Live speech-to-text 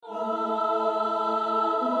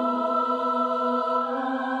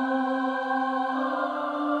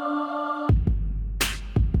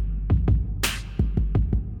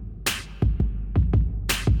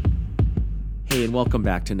and welcome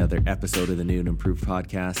back to another episode of the New and Improved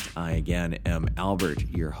Podcast. I again am Albert,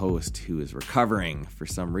 your host, who is recovering. For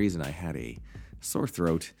some reason, I had a sore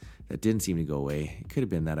throat that didn't seem to go away. It could have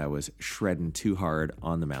been that I was shredding too hard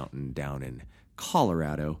on the mountain down in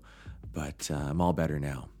Colorado, but I'm all better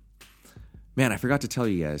now. Man, I forgot to tell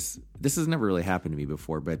you guys, this has never really happened to me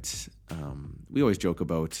before, but we always joke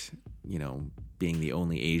about, being the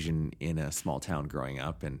only Asian in a small town growing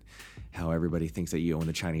up and how everybody thinks that you own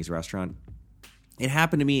the Chinese restaurant. It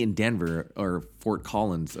happened to me in Denver, or Fort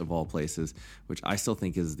Collins of all places, which I still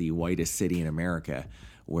think is the whitest city in America,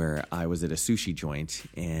 where I was at a sushi joint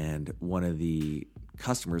and one of the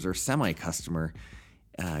customers, or semi-customer,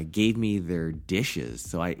 gave me their dishes.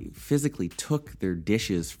 So I physically took their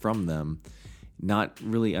dishes from them, not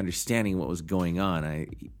really understanding what was going on.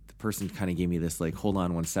 The person kind of gave me this hold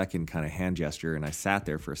on 1 second kind of hand gesture, and I sat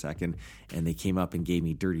there for a second, and they came up and gave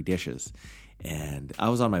me dirty dishes. And I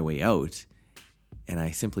was on my way out, and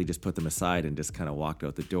I simply just put them aside and just kind of walked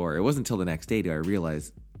out the door. It wasn't until the next day that I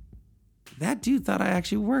realized that dude thought I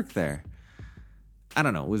actually worked there. I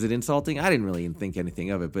don't know. Was it insulting? I didn't really even think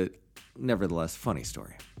anything of it, but nevertheless, funny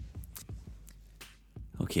story.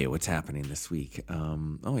 Okay, what's happening this week?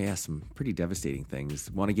 Some pretty devastating things.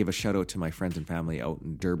 Want to give a shout out to my friends and family out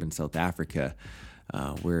in Durban, South Africa,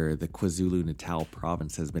 where the KwaZulu-Natal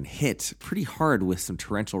province has been hit pretty hard with some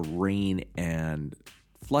torrential rain and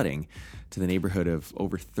flooding to the neighborhood of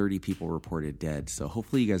over 30 people reported dead. So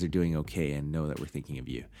hopefully you guys are doing okay and know that we're thinking of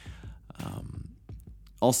you.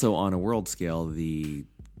 Also on a world scale, the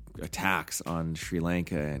attacks on Sri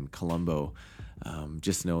Lanka and Colombo,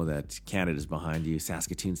 just know that Canada's behind you,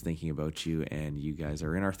 Saskatoon's thinking about you, and you guys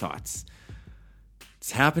are in our thoughts.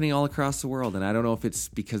 It's happening all across the world, and I don't know if it's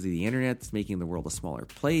because of the internet that's making the world a smaller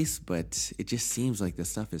place, but it just seems like this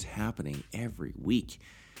stuff is happening every week.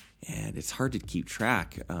 And it's hard to keep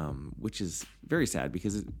track, which is very sad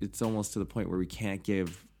because it's almost to the point where we can't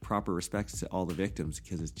give proper respects to all the victims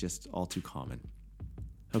because it's just all too common.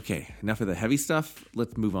 Okay, enough of the heavy stuff.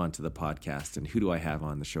 Let's move on to the podcast. And who do I have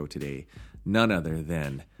on the show today? None other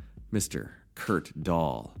than Mr. Kurt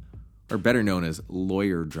Dahl, or better known as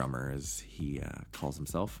Lawyer Drummer, as he calls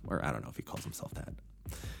himself. Or I don't know if he calls himself that.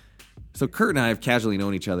 So Kurt and I have casually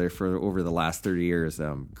known each other for over the last 30 years,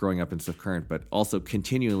 growing up in Swift Current, but also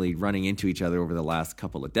continually running into each other over the last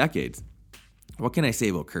couple of decades. What can I say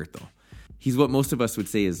about Kurt, though? He's what most of us would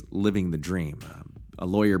say is living the dream. A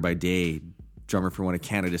lawyer by day, drummer for one of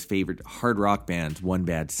Canada's favorite hard rock bands, One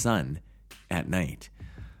Bad Son, at night.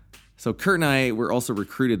 So Kurt and I were also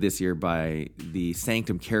recruited this year by the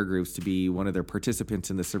Sanctum Care Groups to be one of their participants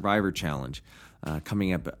in the Survivor Challenge,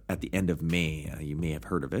 coming up at the end of May. You may have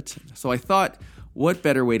heard of it. So I thought, what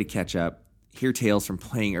better way to catch up, hear tales from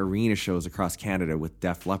playing arena shows across Canada with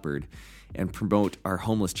Def Leppard, and promote our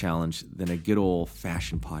homeless challenge than a good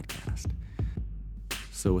old-fashioned podcast.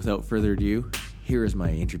 So without further ado, here is my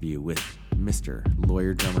interview with Mr.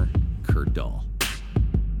 Lawyer Drummer Kurt Dahl.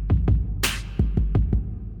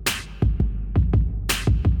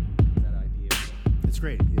 It's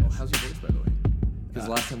great. Yes. Oh, how's your voice, by the way? Because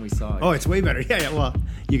last time we saw Oh, it's way better. Yeah. Well,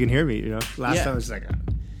 you can hear me, Last time it was like...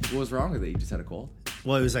 what was wrong with it? You just had a cold?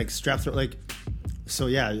 Well, it was like strep throat. It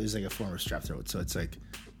was like a form of strep throat. So it's like,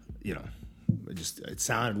 it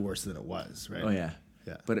sounded worse than it was, right? Oh, yeah.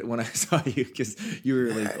 Yeah. But when I saw you, because you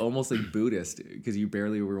were almost like Buddhist, because you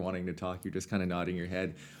barely were wanting to talk, you're just kind of nodding your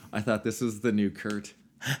head. I thought this was the new Kurt.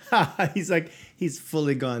 he's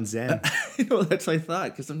fully gone Zen. That's what I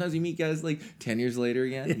thought, because sometimes you meet guys 10 years later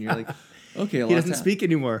again, and you're like, okay, he doesn't speak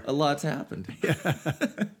anymore. A lot's happened. Yeah.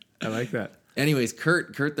 I like that. Anyways,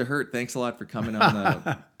 Kurt the Hurt, thanks a lot for coming on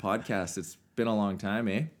the podcast. It's been a long time,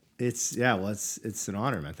 eh? It's an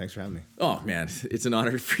honor, man. Thanks for having me. Oh, man, it's an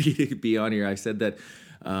honor for you to be on here. I said that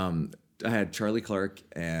I had Charlie Clark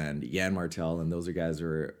and Jan Martel, and those are guys who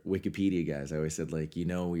are Wikipedia guys. I always said,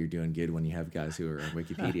 you're doing good when you have guys who are on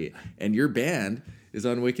Wikipedia. And your band is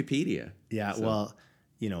on Wikipedia. Yeah, so.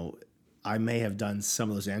 Well, I may have done some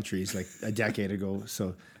of those entries a decade ago,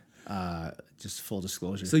 so just full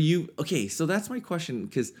disclosure. So that's my question,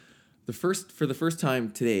 because for the first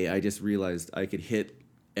time today, I just realized I could hit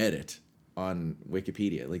edit on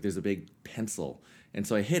Wikipedia. There's a big pencil. And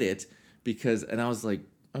so I hit it and I was like,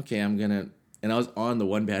 okay, and I was on the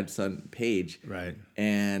One Bad Son page. Right.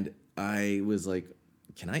 And I was like,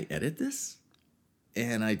 can I edit this?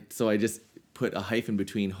 And I just put a hyphen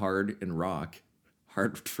between hard and rock,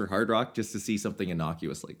 hard for hard rock, just to see something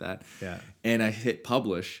innocuous like that. Yeah. And I hit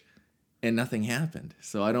publish and nothing happened.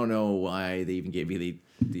 So I don't know why they even gave me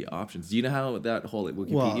the options. Do you know how that whole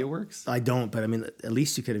Wikipedia works? I don't, but I mean, at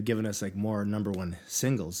least you could have given us more number one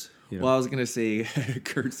singles. You know? Well, I was gonna say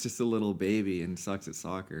Kurt's just a little baby and sucks at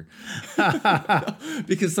soccer.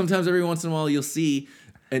 Because sometimes every once in a while you'll see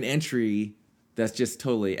an entry that's just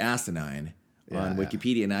totally asinine on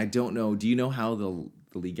Wikipedia, and I don't know. Do you know how the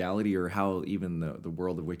legality or how even the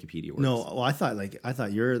world of Wikipedia works? No, well, I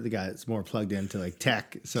thought you're the guy that's more plugged into like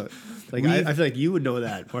tech. So, like, I feel like you would know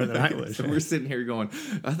that more than I would. So we're sitting here going,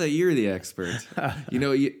 I thought you were the expert.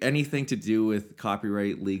 Anything to do with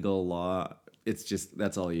copyright, legal, law, it's just,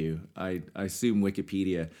 that's all you. I assume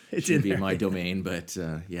Wikipedia should be my domain, but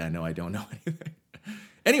no, I don't know anything.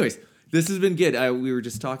 Anyways, this has been good. We were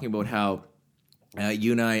just talking about how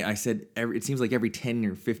you and I said it seems like every 10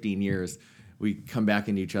 or 15 years we come back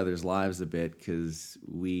into each other's lives a bit because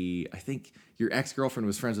I think your ex-girlfriend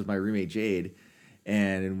was friends with my roommate Jade,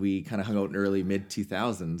 and we kind of hung out in early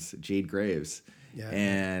mid-2000s, Jade Graves. Yeah.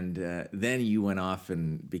 And then you went off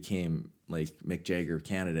and became like Mick Jagger of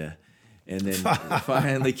Canada, and then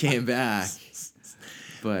finally came back.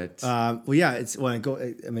 But it's when I go.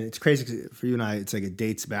 I mean, it's crazy 'cause for you and I. It's like it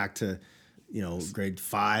dates back to, grade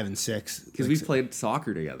 5 and 6 because we played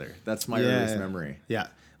soccer together. That's my earliest memory. Yeah.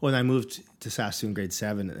 When I moved to Saskatoon grade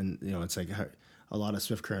 7, and it's like a lot of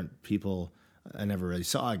Swift Current people I never really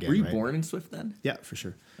saw again. Were you right? born in Swift then? Yeah, for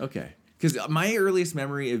sure. Okay. Because my earliest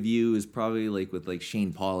memory of you is probably like with like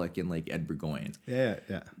Shane Pollock and like Ed Burgoyne. Yeah.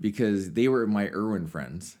 Because they were my Irwin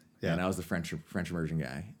friends. Yeah. And I was the French immersion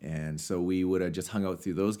guy. And so we would have just hung out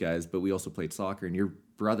through those guys, but we also played soccer. And your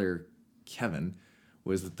brother, Kevin,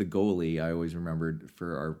 was the goalie I always remembered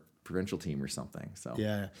for our provincial team or something. So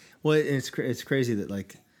yeah. Well, it's crazy that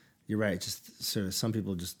like you're right. Just sort of some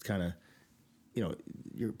people just kind of,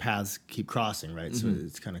 your paths keep crossing, right? Mm-hmm. So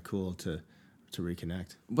it's kind of cool to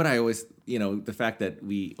reconnect. But I always, the fact that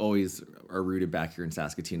we always are rooted back here in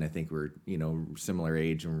Saskatoon, I think we're, similar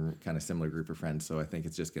age and we're kind of similar group of friends. So I think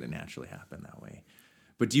it's just going to naturally happen that way.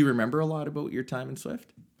 But do you remember a lot about your time in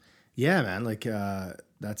Swift? Yeah, man. Like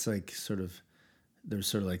that's like there's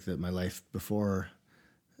sort of like my life before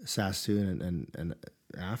Saskatoon and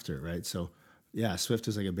after, right? So yeah, Swift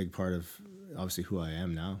is like a big part of obviously who I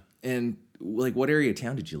am now. And like, what area of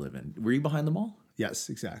town did you live in? Were you behind the mall? Yes,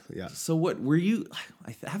 exactly. Yeah. So what were you?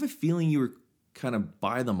 I have a feeling you were kind of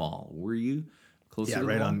by the mall. Were you closer? Yeah, to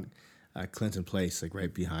right the mall? On Clinton Place, like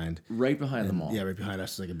right behind. Right behind the mall. Yeah, right behind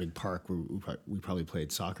us is like a big park where we probably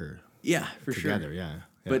played soccer. Yeah, for together, sure. Yeah.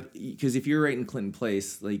 But because if you're right in Clinton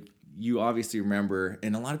Place, like you obviously remember,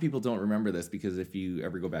 and a lot of people don't remember this because if you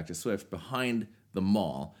ever go back to Swift, behind the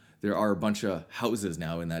mall, there are a bunch of houses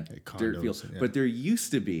now in that like dirt condos, field. yeah. But there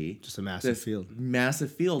used to be just a massive field.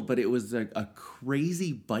 Massive field, but it was like a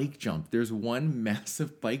crazy bike jump. There's one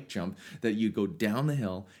massive bike jump that you go down the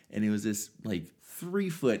hill, and it was this like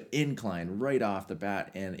 3-foot incline right off the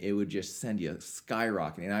bat, and it would just send you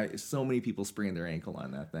skyrocketing. And so many people sprained their ankle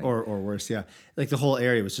on that thing. Or worse, yeah. Like the whole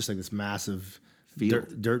area was just like this massive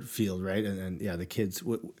field. Dirt field, right? And yeah, the kids,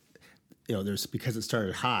 there's because it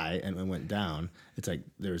started high and went down. It's like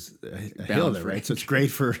there's a hill there, right? So it's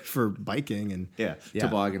great for biking and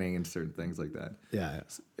tobogganing and certain things like that. Yeah.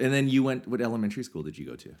 And then you went. What elementary school did you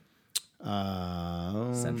go to?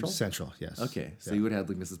 Central, yes. Okay, so you would have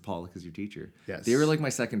like Mrs. Pollock as your teacher. Yes. They were like my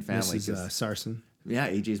second family. Mrs. Sarson. Yeah,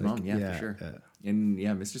 AJ's mom. Yeah, for sure. Yeah. And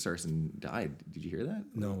yeah, Mr. Sarson died. Did you hear that?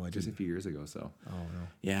 No, I just didn't. A few years ago. So. Oh no.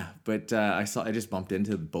 Yeah, but I just bumped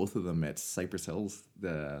into both of them at Cypress Hills.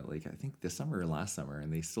 I think this summer or last summer,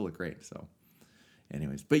 and they still look great. So,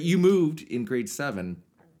 anyways, but you moved in grade 7,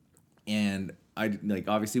 and I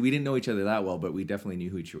obviously we didn't know each other that well, but we definitely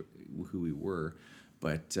knew who we were.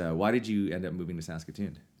 But why did you end up moving to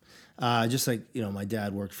Saskatoon? Just like, my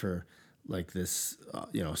dad worked for like this,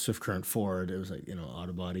 Swift Current Ford. It was like,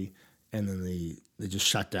 auto body. And then they just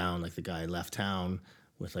shut down. Like the guy left town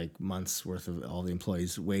with like months worth of all the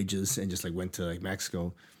employees' wages and just like went to like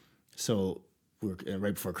Mexico. So we were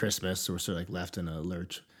right before Christmas. So we're sort of like left in a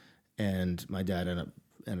lurch. And my dad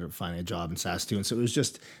ended up finding a job in Saskatoon. So it was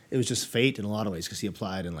just fate in a lot of ways because he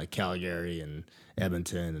applied in like Calgary and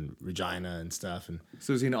Edmonton and Regina and stuff. And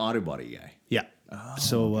so is he an auto body guy? Yeah. Oh,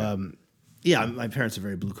 so okay. My parents are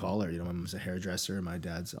very blue collar. My mom's a hairdresser and my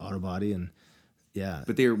dad's auto body, and yeah.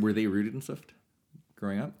 But were they rooted in Swift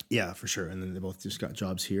growing up? Yeah, for sure. And then they both just got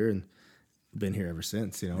jobs here and been here ever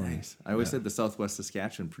since. Nice. I always said the Southwest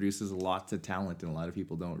Saskatchewan produces lots of talent, and a lot of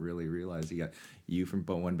people don't really realize. You got you from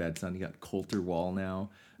One Bad Son. You got Coulter Wall now.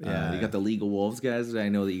 You got the Legal Wolves guys. I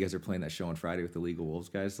know that you guys are playing that show on Friday with the Legal Wolves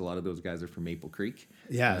guys. A lot of those guys are from Maple Creek.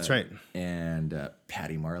 Yeah, that's right. And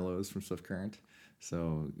Patty Marlowe's from Swift Current.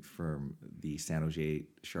 So from the San Jose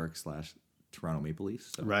Sharks / Toronto Maple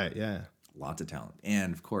Leafs. So right. Yeah. Lots of talent,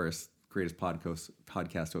 and of course greatest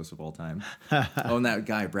podcast host of all time. Oh, and that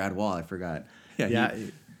guy, Brad Wall, I forgot. Yeah,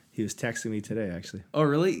 he was texting me today, actually. Oh,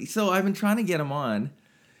 really? So I've been trying to get him on,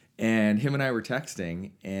 and him and I were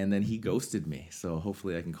texting, and then he ghosted me. So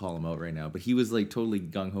hopefully I can call him out right now. But he was like totally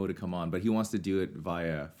gung-ho to come on, but he wants to do it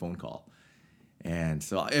via phone call. And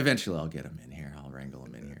so eventually I'll get him in here. I'll wrangle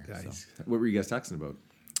him in here. Nice. So, what were you guys texting about?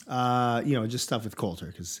 Just stuff with Coulter,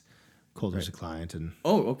 because Coulter's a client. And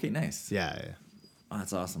Oh, okay, nice. yeah. Oh,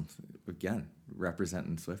 that's awesome. Again,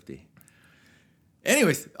 representing Swifty.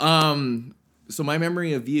 Anyways, so my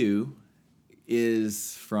memory of you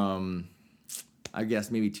is from, I guess,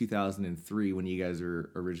 maybe 2003 when you guys were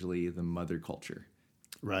originally the Mother Culture.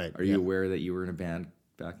 Right. Are you aware that you were in a band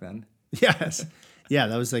back then? Yes. Yeah,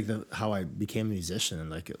 that was like how I became a musician and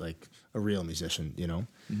like a real musician,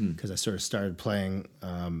 because I sort of started playing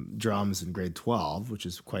drums in grade 12, which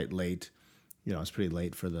is quite late. It's pretty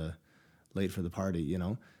late for the party.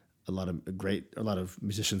 A lot of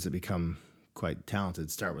musicians that become quite talented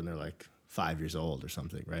start when they're like 5 years old or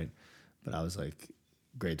something, right? But I was like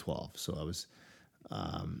grade 12, so I was,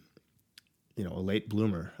 a late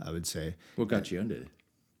bloomer, I would say. What got you into it?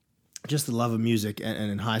 Just the love of music, and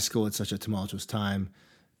in high school it's such a tumultuous time.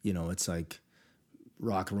 It's like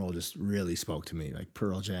rock and roll just really spoke to me, like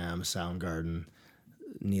Pearl Jam, Soundgarden,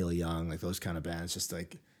 Neil Young, like those kind of bands just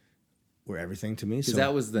like were everything to me. Because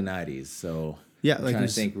that was the 90s, so yeah, I'm like trying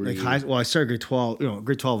to think. I started grade 12.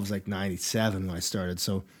 Grade 12 was like 97 when I started,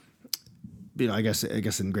 so I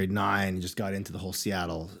guess in grade 9 you just got into the whole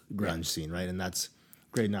Seattle grunge scene, right? And that's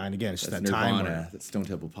grade 9 again. It's just that Nirvana, time where that's Stone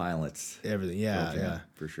Temple Pilots, everything, yeah,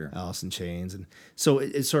 for sure. Alice in Chains, and so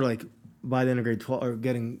it's sort of like by the end of grade 12 or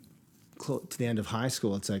getting close to the end of high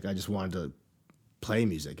school, it's like I just wanted to play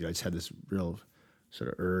music. I just had this real sort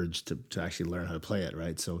of urge to actually learn how to play it,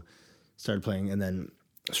 right? So started playing, and then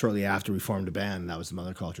shortly after we formed a band, and that was the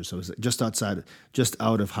Mother Culture. So it was just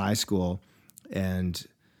out of high school, and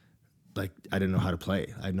like I didn't know how to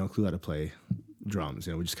play. I had no clue how to play drums.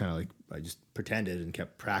 We just kind of like I just pretended and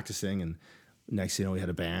kept practicing, and next we had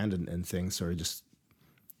a band, and things sort of just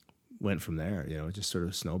went from there. It just sort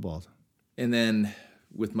of snowballed. And then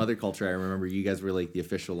with Mother Culture, I remember you guys were like the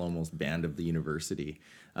official almost band of the university.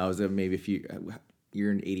 I was maybe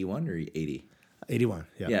you're in 81 or 80? 81,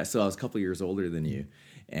 yeah. Yeah, so I was a couple years older than you.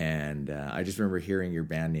 And I just remember hearing your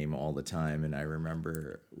band name all the time. And I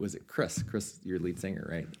remember, was it Chris? Chris, your lead singer,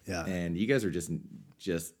 right? Yeah. And you guys were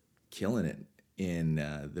just killing it in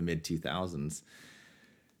the mid-2000s.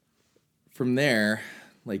 From there,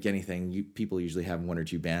 like anything, people usually have one or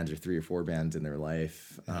two bands or 3 or 4 bands in their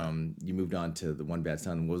life. You moved on to the One Bad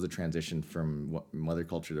Son. What was the transition from Mother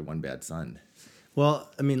Culture to One Bad Son? Well,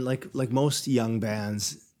 I mean, like most young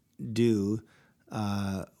bands do,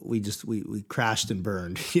 we crashed and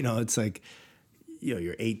burned. It's like,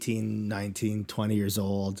 you're 18, 19, 20 years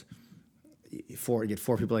old. You get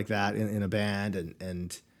 4 people like that in a band,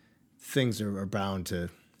 and things are bound to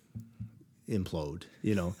implode,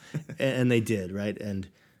 and they did, right? And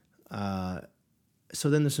so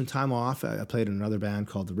then there's some time off. I played in another band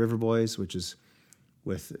called the River Boys, which is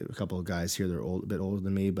with a couple of guys here. They're a bit older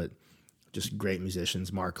than me, but just great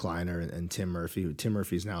musicians, Mark Kleiner and Tim Murphy. Tim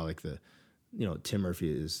Murphy is now like Tim Murphy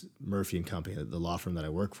is Murphy and Company, the law firm that I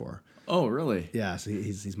work for. Oh, really? Yeah, so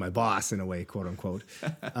he's my boss in a way, quote unquote.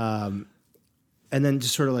 And then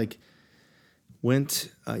just sort of like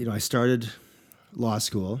went, I started law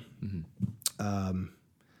school. Mm-hmm.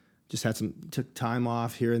 Took time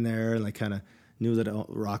off here and there, and like kind of knew that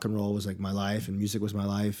rock and roll was like my life and music was my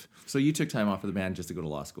life. So you took time off of the band just to go to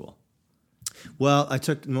law school? Well, I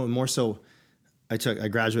took more so. I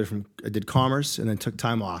graduated I did commerce, and then took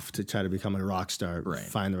time off to try to become a rock star, right.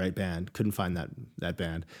 Find the right band. Couldn't find that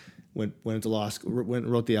band. Went into law school,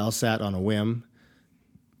 wrote the LSAT on a whim,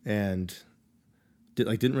 and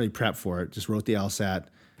didn't really prep for it. Just wrote the LSAT.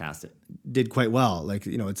 Passed it. Did quite well.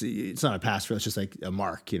 It's not a pass for it. It's just like a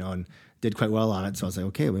mark, and did quite well on it. So I was like,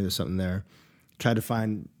 okay, maybe there's something there. Tried to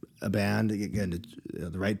find a band, again,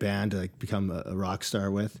 the right band to like become a rock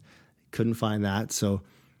star with. Couldn't find that. So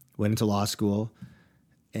went into law school,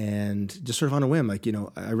 and just sort of on a whim,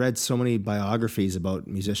 I read so many biographies about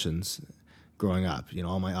musicians growing up,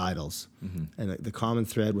 all my idols. Mm-hmm. And the common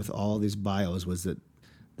thread with all these bios was that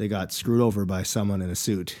they got screwed over by someone in a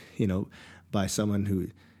suit, by someone who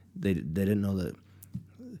they didn't know that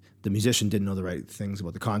the musician didn't know the right things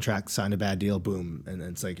about the contract, signed a bad deal, boom, and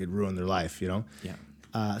it's like it ruined their life,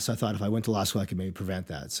 Yeah. So I thought if I went to law school, I could maybe prevent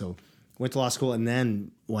that. So went to law school, and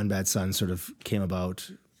then One Bad Son sort of came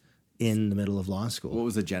about in the middle of law school. What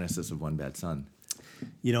was the genesis of One Bad Son?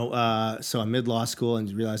 So I'm mid law school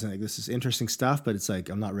and realizing like this is interesting stuff, but it's like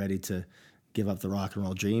I'm not ready to give up the rock and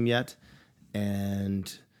roll dream yet.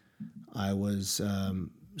 And I was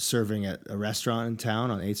serving at a restaurant in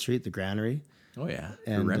town on 8th Street, the Granary. Oh yeah,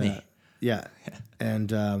 And Remy. yeah.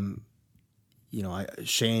 And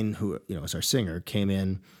Shane, who was our singer, came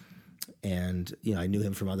in, and I knew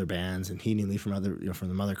him from other bands, and he knew me from from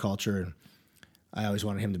the Mother Culture, and I always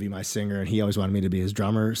wanted him to be my singer, and he always wanted me to be his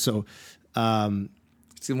drummer. So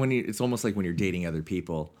So it's almost like when you're dating other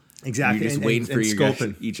people. exactly, You're just and, waiting and, for and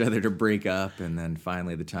scoping. each other to break up, and then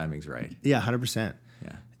finally the timing's right. Yeah, 100%.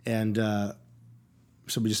 Yeah. And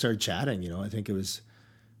so we just started chatting. I think it was,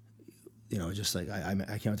 just like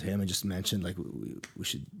I came up to him and just mentioned like we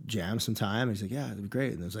should jam sometime. And he's like, yeah, that'd be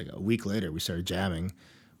great. And it was like a week later we started jamming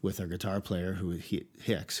with our guitar player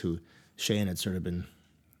Hicks, who Shane had sort of been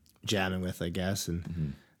jamming with, I guess.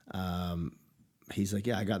 And he's like,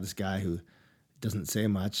 yeah, I got this guy who doesn't say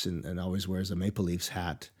much and always wears a Maple Leafs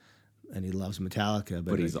hat, and he loves Metallica,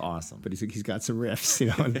 but He's awesome. But he's got some riffs,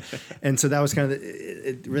 and so that was kind of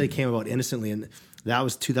it really came about innocently, and that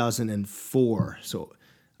was 2004. So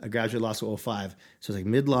I graduated law school 2005. So it's like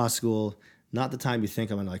mid law school, not the time you think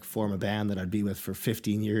I'm gonna like form a band that I'd be with for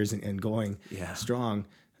 15 years and going strong.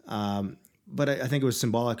 But I think it was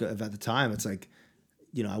symbolic of at the time. It's like,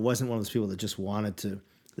 I wasn't one of those people that just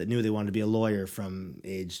that knew they wanted to be a lawyer from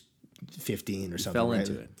age 15 or something. Fell right?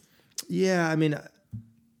 into it. Yeah, I mean,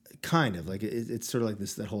 kind of like it's sort of like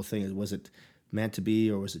that whole thing. Was it meant to be,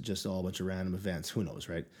 or was it just all a bunch of random events? Who knows,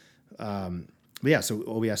 right? But yeah, so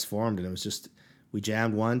OBS formed, and it was just we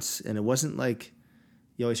jammed once, and it wasn't like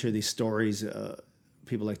you always hear these stories.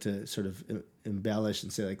 People like to sort of embellish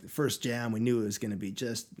and say like the first jam we knew it was going to be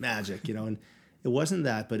just magic, and it wasn't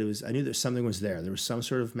that, but it was. I knew that something was there. There was some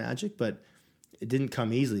sort of magic, but it didn't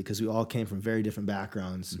come easily because we all came from very different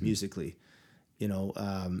backgrounds musically.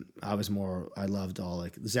 I loved all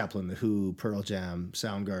like Zeppelin, The Who, Pearl Jam,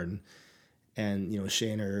 Soundgarden, and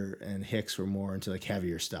Shaner and Hicks were more into like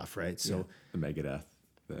heavier stuff, right? So the Megadeth.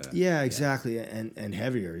 Exactly, and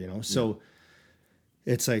heavier, So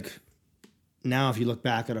it's like now if you look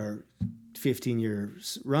back at our 15-year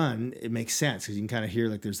run, it makes sense because you can kind of hear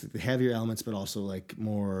like there's the heavier elements, but also like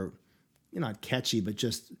more, not catchy, but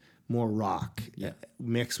just more rock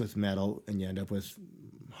mixed with metal, and you end up with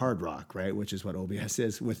hard rock, right? Which is what OBS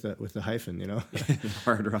is with the hyphen,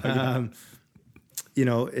 Hard rock.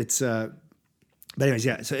 It's but anyways,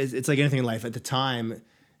 yeah. So it's like anything in life. At the time,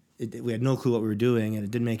 we had no clue what we were doing, and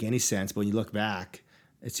it didn't make any sense. But when you look back,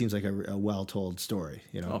 it seems like a well-told story,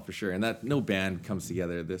 Oh, for sure. And that no band comes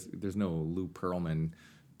together. There's no Lou Pearlman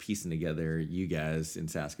piecing together you guys in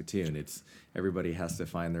Saskatoon. It's everybody has to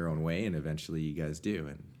find their own way, and eventually you guys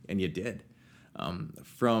do, and you did.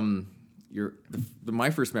 From my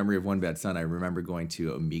first memory of One Bad Son, I remember going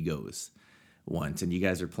to Amigos once, and you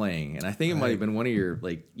guys are playing, and I think it might have been one of your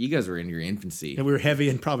you guys were in your infancy, and we were heavy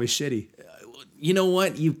and probably shitty. You know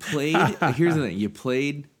what? You played. Here's the thing: you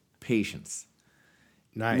played Patience,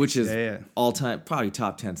 nice, which is all time probably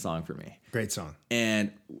top 10 song for me. Great song.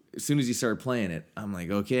 And as soon as you started playing it, I'm like,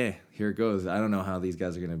 okay, here it goes. I don't know how these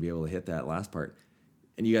guys are going to be able to hit that last part,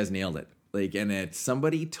 and you guys nailed it.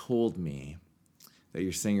 Somebody told me that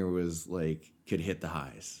your singer was could hit the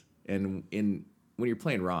highs, and when you're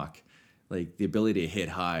playing rock, the ability to hit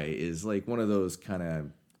high is one of those kind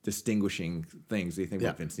of distinguishing things. You think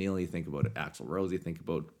about Vince Neil, you think about Axl Rose, you think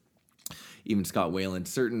about even Scott Weiland.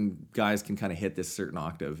 Certain guys can kind of hit this certain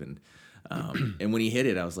octave, and when he hit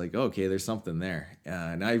it, I was like, okay, there's something there.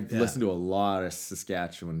 And I listened to a lot of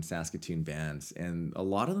Saskatoon bands, and a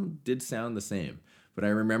lot of them did sound the same. But I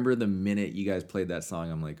remember the minute you guys played that song,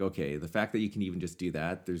 I'm like, okay, the fact that you can even just do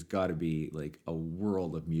that, there's got to be a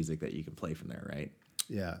world of music that you can play from there, right?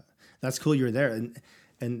 Yeah, that's cool. You were there,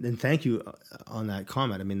 and thank you on that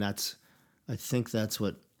comment. I mean, I think that's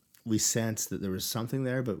what we sensed, that there was something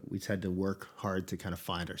there, but we had to work hard to kind of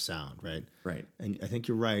find our sound, right? Right. And I think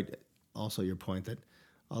you're right. Also, your point that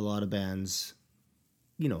a lot of bands,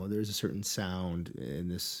 there's a certain sound in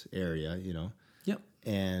this area, Yep.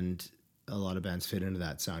 And a lot of bands fit into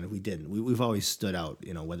that sound. If we didn't, we've always stood out,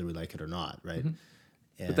 whether we like it or not, right?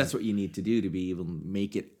 Mm-hmm. But that's what you need to do to be able to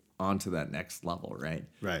make it onto that next level, right?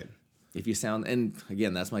 Right. If you sound, and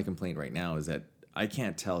again, that's my complaint right now, is that I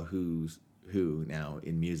can't tell who's who now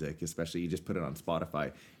in music, especially you just put it on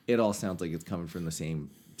Spotify. It all sounds like it's coming from the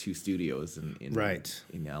same two studios in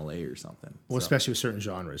LA or something. Well, especially with certain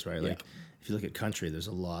genres, right? Like if you look at country, there's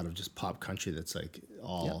a lot of just pop country that's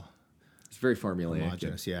all it's very formulaic.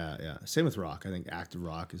 Homogenous. Yeah. Same with rock. I think active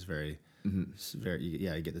rock is very, it's very.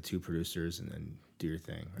 You get the two producers and then do your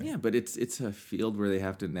thing. Right? Yeah, but it's a field where they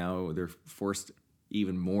have to now. They're forced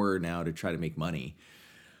even more now to try to make money.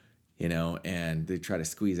 and they try to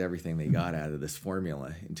squeeze everything they got out of this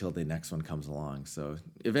formula until the next one comes along. So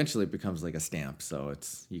eventually it becomes like a stamp. So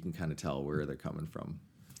you can kind of tell where they're coming from.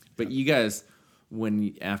 But you guys,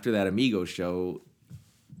 after that Amigo show,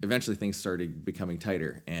 eventually things started becoming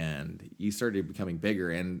tighter and you started becoming bigger.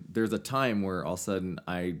 And there's a time where all of a sudden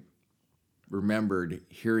I remembered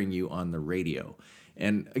hearing you on the radio.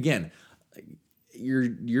 And again,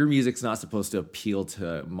 your music's not supposed to appeal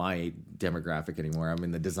to my demographic anymore. I'm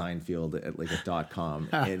in the design field at like a .com.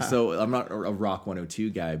 And so I'm not a Rock 102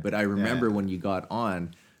 guy, but I remember when you got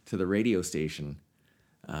on to the radio station,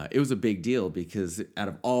 it was a big deal because out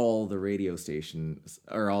of all the radio stations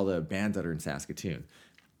or all the bands that are in Saskatoon,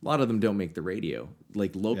 a lot of them don't make the radio,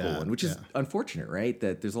 like local one, which is unfortunate, right?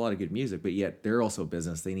 That there's a lot of good music, but yet they're also a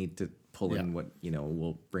business. They need to pull in what,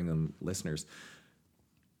 will bring them listeners.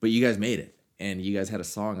 But you guys made it, and you guys had a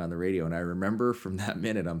song on the radio. And I remember from that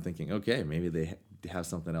minute, I'm thinking, okay, maybe they have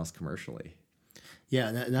something else commercially. Yeah,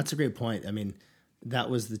 and that's a great point. I mean, that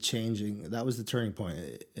was the turning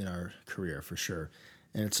point in our career for sure.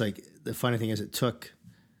 And it's like, the funny thing is it took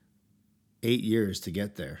 8 years to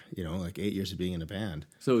get there, like 8 years of being in a band.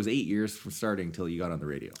 So it was 8 years from starting till you got on the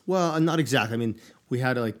radio. Well, not exactly. I mean, we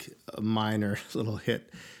had like a minor little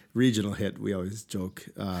regional hit. We always joke,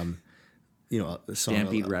 a song,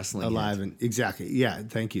 Stampede Wrestling Alive hit. And exactly. Yeah.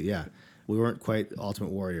 Thank you. Yeah. We weren't quite Ultimate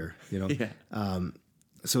Warrior, Yeah.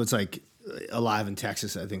 So it's like Alive in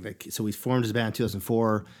Texas, I think. So we formed as a band in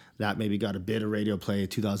 2004. That maybe got a bit of radio play in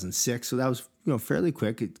 2006. So that was, fairly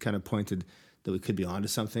quick. It kind of pointed that we could be onto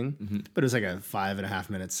something. Mm-hmm. But it was like a 5.5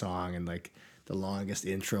 minute song and like the longest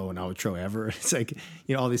intro and outro ever. It's like,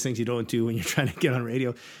 all these things you don't do when you're trying to get on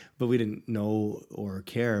radio, but we didn't know or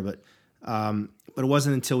care. But it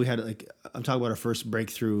wasn't until we had I'm talking about our first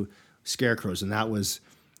breakthrough, Scarecrows, and that was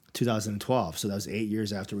 2012. So that was 8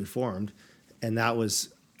 years after we formed. And that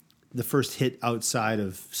was the first hit outside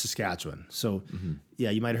of Saskatchewan. So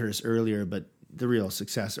yeah, you might have heard us earlier, but the real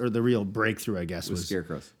success or the real breakthrough, I guess, was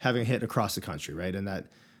Scarecrows, having a hit across the country, right? And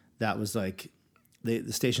that was like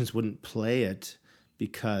the stations wouldn't play it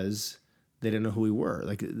because they didn't know who we were.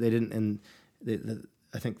 Like they didn't, and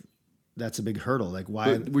I think that's a big hurdle. Like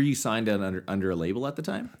why? But were you signed under a label at the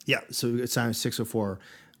time? Yeah, so we got signed 604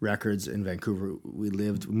 Records in Vancouver. We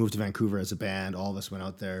moved to Vancouver as a band. All of us went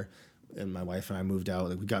out there. And my wife and I moved out.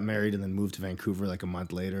 Like we got married and then moved to Vancouver like a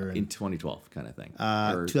month later. And, in 2012 kind of thing?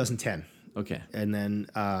 2010. Okay. And then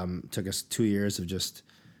took us 2 years of just,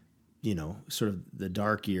 sort of the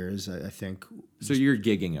dark years, I think. So you're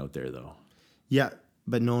gigging out there though? Yeah,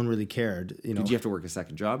 but no one really cared. Did you have to work a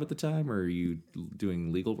second job at the time, or are you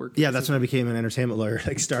doing legal work? Yeah, that's when I became an entertainment lawyer,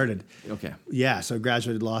 started. Okay. Yeah, so I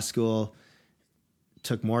graduated law school,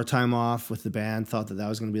 took more time off with the band, thought that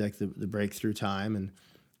was going to be like the breakthrough time. And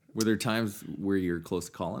were there times where you're close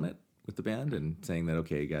to calling it with the band and saying that,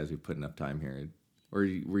 okay, guys, we've put enough time here? Or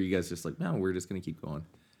were you guys just like, no, we're just going to keep going?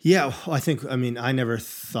 Yeah, well, I never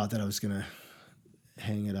thought that I was going to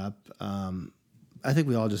hang it up. I think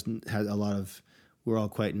we all just had we're all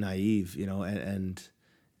quite naive,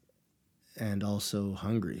 and also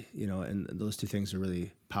hungry, and those two things are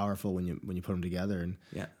really powerful when you put them together. And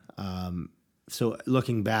yeah. So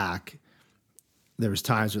looking back, there was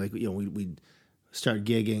times where we'd start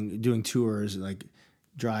gigging, doing tours, and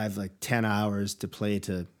drive 10 hours to play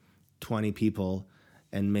to 20 people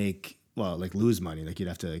and lose money. You'd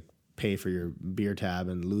have to pay for your beer tab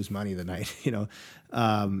and lose money the night,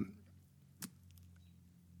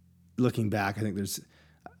 Looking back, I think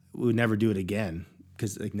we would never do it again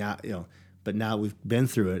because now, but now we've been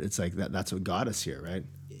through it. It's like that's what got us here, right?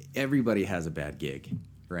 Everybody has a bad gig,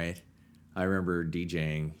 right? I remember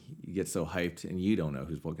DJing, you get so hyped and you don't know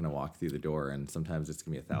who's going to walk through the door. And sometimes it's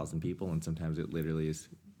going to be 1,000 people. And sometimes it literally is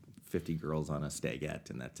 50 girls on a stagette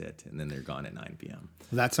and that's it. And then they're gone at 9 p.m.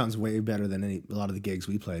 Well, that sounds way better than a lot of the gigs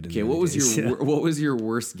we played. Okay. What was your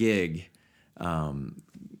worst gig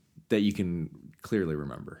that you can clearly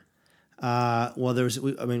remember? Well,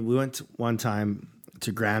 we went one time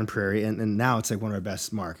to Grand Prairie and now it's one of our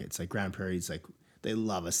best markets. Grand Prairie's they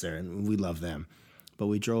love us there and we love them. But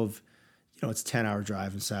we drove, it's a 10-hour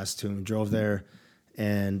drive in Saskatoon. We drove there,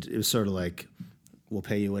 and it was sort of we'll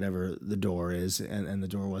pay you whatever the door is, and the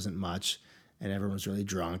door wasn't much, and everyone was really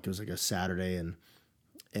drunk. It was a Saturday,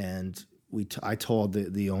 and I told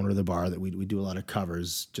the owner of the bar that we do a lot of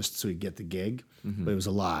covers just so we get the gig, but it was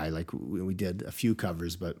a lie. We did a few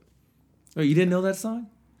covers, but oh, you didn't know that song?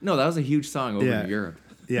 No, that was a huge song over in Europe.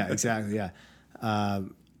 Yeah, exactly. Yeah,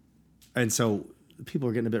 and so people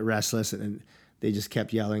were getting a bit restless, and they just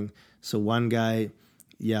kept yelling. So one guy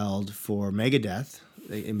yelled for Megadeth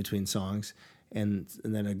in between songs, and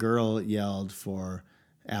then a girl yelled for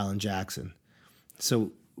Alan Jackson.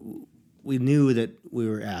 So we knew that we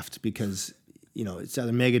were effed because, you know, it's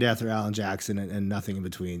either Megadeth or Alan Jackson and nothing in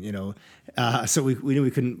between, you know. So we knew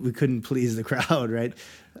we couldn't please the crowd, right?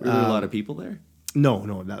 Were there a lot of people there?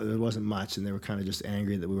 No, there wasn't much, and they were kind of just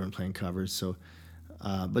angry that we weren't playing covers. So,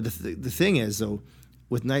 but the thing is, though,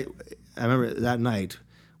 with night, I remember that night,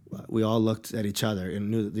 we all looked at each other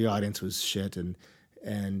and knew that the audience was shit,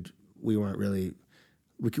 and we weren't really.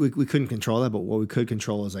 We couldn't control that, but what we could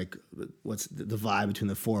control is like what's the vibe between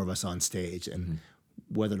the four of us on stage and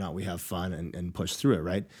whether or not we have fun and push through it,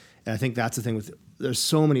 right? And I think that's the thing with, there's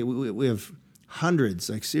so many, we have hundreds,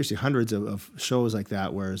 like seriously hundreds of shows like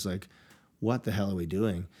that where it's like, what the hell are we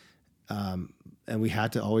doing? And we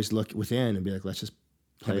had to always look within and be like, let's just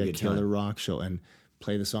play a killer rock show and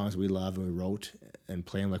play the songs we love and we wrote and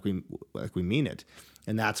play them like we mean it.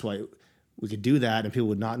 And that's why we could do that, and people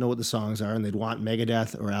would not know what the songs are, and they'd want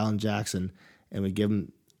Megadeth or Alan Jackson, and we'd give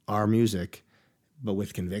them our music, but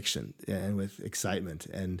with conviction and with excitement.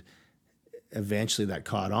 And eventually, that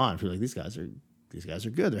caught on. People were like, these guys are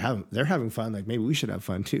good. They're having fun. Like maybe we should have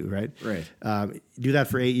fun too, right? Right. Do that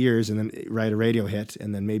for 8 years, and then write a radio hit,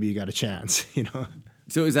 and then maybe you got a chance. You know.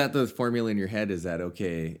 So is that the formula in your head? Is that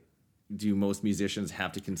okay? Do most musicians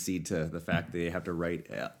have to concede to the fact that they have to write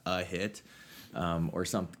a hit? Or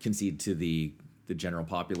some concede to the general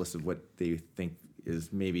populace of what they think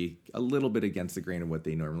is maybe a little bit against the grain of what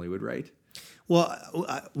they normally would write? Well,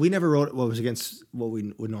 we never wrote what was against what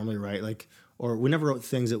we would normally write, like, or we never wrote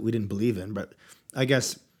things that we didn't believe in. But I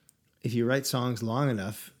guess if you write songs long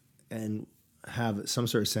enough and have some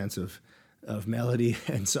sort of sense of melody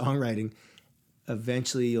and songwriting,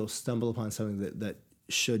 eventually you'll stumble upon something that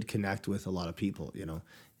should connect with a lot of people, you know.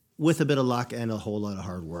 With a bit of luck and a whole lot of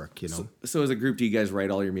hard work, you know. So as a group, do you guys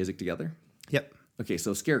write all your music together? Yep. Okay,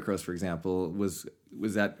 so Scarecrows, for example, was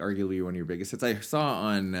that arguably one of your biggest hits? I saw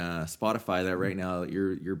on Spotify that right now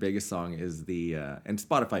your biggest song is the and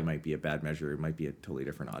Spotify might be a bad measure. It might be a totally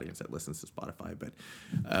different audience that listens to Spotify,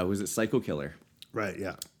 but was it Psycho Killer? Right,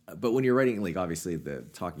 yeah. But when you're writing, like obviously the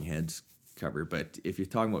Talking Heads cover, but if you're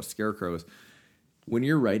talking about Scarecrows, when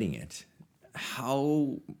you're writing it,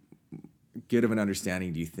 how good of an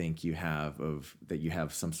understanding do you think you have of that you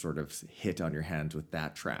have some sort of hit on your hands with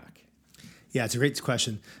that track? Yeah, it's a great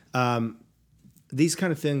question. These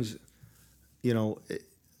kind of things, you know,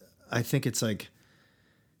 I think it's like,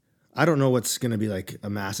 I don't know what's going to be like a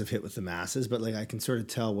massive hit with the masses, but like I can sort of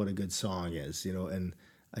tell what a good song is, you know, and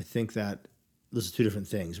I think that those are two different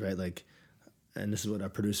things, right? Like, and this is what our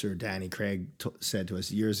producer, Danny Craig, said to us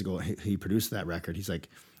years ago. He produced that record. He's like,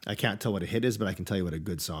 I can't tell what a hit is, but I can tell you what a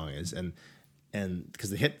good song is. And because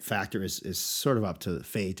the hit factor is sort of up to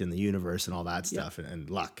fate and the universe and all that stuff, and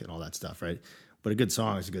luck and all that stuff, right? But a good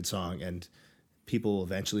song is a good song, and people will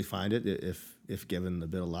eventually find it if given a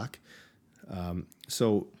bit of luck.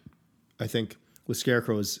 So I think with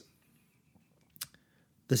Scarecrows,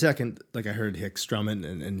 the second, like I heard Hicks strumming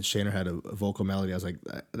and Shaner had a vocal melody, I was like,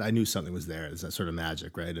 I knew something was there. It's that sort of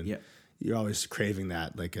magic, right? And you're always craving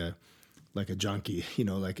that, like a junkie, you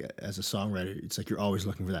know, like as a songwriter, it's like you're always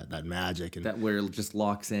looking for that magic. And that where it just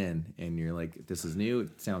locks in and you're like, this is new,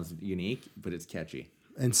 it sounds unique, but it's catchy.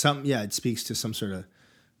 And it speaks to some sort of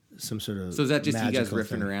So is that just you guys riffing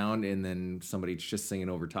thing around and then somebody's just singing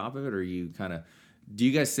over top of it? Or you kind of, do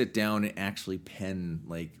you guys sit down and actually pen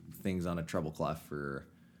like things on a treble clef or?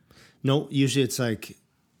 No, usually it's like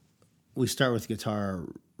we start with guitar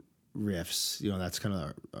riffs. You know, that's kind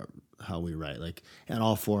of how we write. Like, and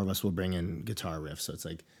all four of us will bring in guitar riffs. So it's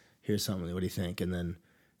like, here's something. What do you think? And then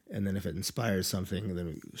if it inspires something,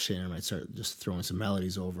 then Shane might start just throwing some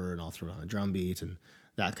melodies over, and I'll throw on a drum beat and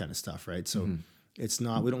that kind of stuff, right? So it's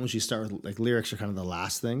not. We don't usually start with like lyrics are kind of the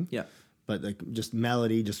last thing. Yeah. But like just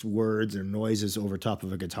melody, just words or noises over top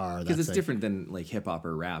of a guitar. Because it's like, different than like hip hop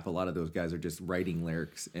or rap. A lot of those guys are just writing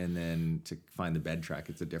lyrics, and then to find the bed track,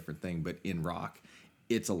 it's a different thing. But in rock,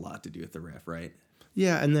 it's a lot to do with the riff, right?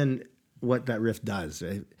 Yeah, and then what that riff does,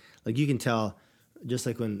 right? Like you can tell, just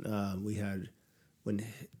like when when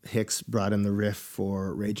Hicks brought in the riff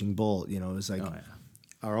for Raging Bull, you know, it was like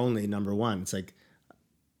our only number one. It's like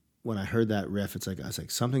when I heard that riff, it's like I was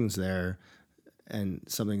like, something's there. And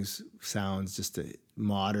something sounds just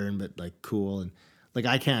modern, but like cool. And like,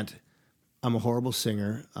 I'm a horrible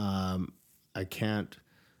singer. I can't,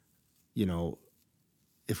 you know,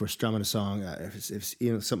 if we're strumming a song, if it's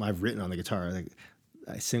you know, something I've written on the guitar, like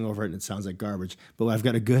I sing over it and it sounds like garbage, but I've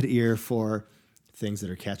got a good ear for things that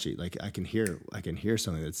are catchy. Like I can hear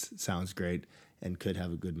something that sounds great and could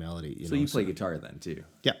have a good melody. You know? You play guitar then too?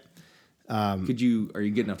 Yeah. Are you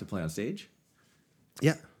good enough to play on stage?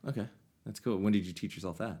 Yeah. Okay. That's cool. When did you teach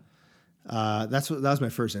yourself that? That was my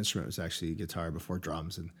first instrument, was actually guitar before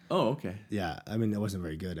drums. And Oh, okay. yeah, I mean, I wasn't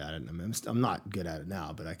very good at it. I mean, I'm not good at it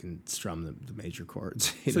now, but I can strum the major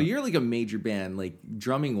chords. So you're like a major band, like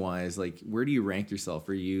drumming wise, like where do you rank yourself?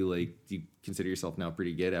 Are you like, do you consider yourself now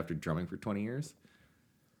pretty good after drumming for 20 years?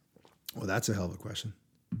 Well, that's a hell of a question.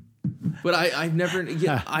 But I've never,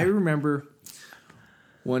 I remember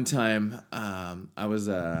one time I was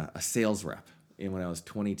a sales rep and when I was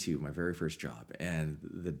 22, my very first job, and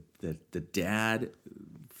the dad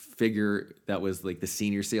figure that was like the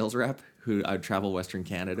senior sales rep who I'd travel Western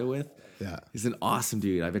Canada with. Yeah. He's an awesome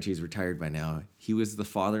dude. I bet you he's retired by now. He was the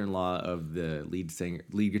father-in-law of the lead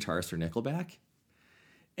guitarist for Nickelback.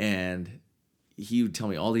 And he would tell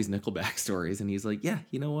me all these Nickelback stories. And he's like, yeah,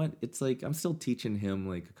 you know what? It's like, I'm still teaching him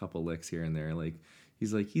like a couple licks here and there. Like,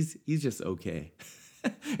 he's like, he's just okay.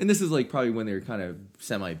 And this is like probably when they were kind of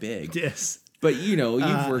semi-big. Yes. But you know,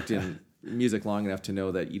 you've worked in music long enough to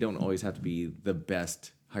know that you don't always have to be the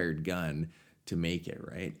best hired gun to make it,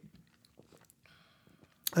 right?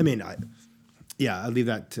 I mean, I'll leave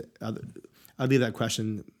that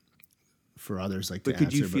question for others. Like, but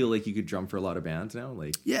could you feel like you could drum for a lot of bands now?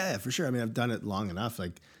 Like, yeah, for sure. I mean, I've done it long enough.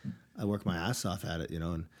 Like, I work my ass off at it, you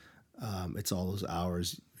know, and it's all those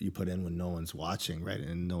hours you put in when no one's watching, right,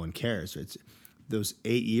 and no one cares. It's those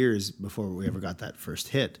 8 years before we ever got that first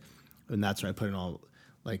hit, and that's where I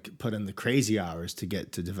put in the crazy hours to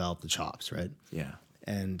develop the chops, right? yeah.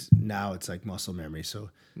 And now it's like muscle memory. So,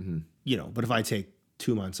 you know, but if I take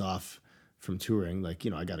 2 months off from touring, like, you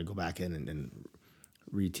know, I got to go back in and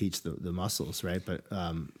reteach the muscles, right? But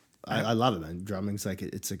I love it, man. Drumming's like,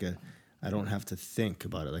 it's like I don't have to think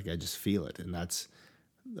about it. Like, I just feel it. And that's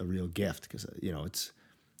a real gift because, you know,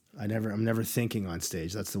 I'm never thinking on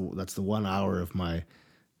stage. That's the 1 hour of my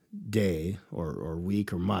day or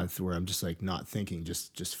week or month where I'm just like not thinking,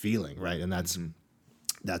 just feeling, right? And that's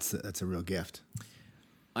a real gift.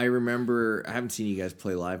 I remember, I haven't seen you guys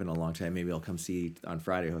play live in a long time. Maybe I'll come see on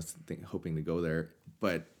Friday. I was hoping to go there.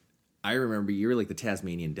 But I remember you were like the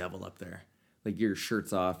Tasmanian devil up there. Like, your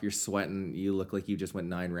shirt's off, you're sweating, you look like you just went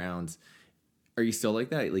 9 rounds. Are you still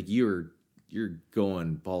like that? Like, you're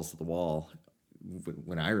going balls to the wall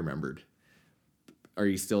when I remembered. Are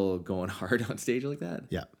you still going hard on stage like that?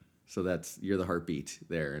 Yeah. So you're the heartbeat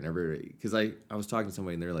there. And everybody, because I was talking to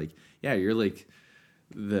somebody and they're like, yeah, you're like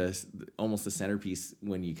almost the centerpiece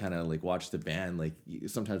when you kind of like watch the band. Like,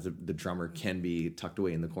 sometimes the drummer can be tucked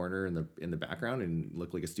away in the corner in the background and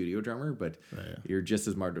look like a studio drummer, but you're just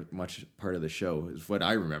as much part of the show is what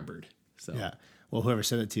I remembered. So yeah, well, whoever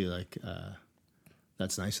said it to you, like,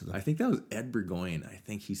 that's nice of them. I think that was Ed Burgoyne. I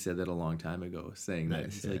think he said that a long time ago, saying that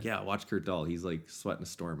he's like, yeah, watch Kurt Dahl. He's like sweating a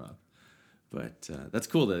storm up. But that's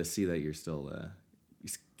cool to see that you're still you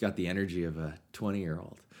got the energy of a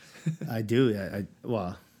 20-year-old. I do.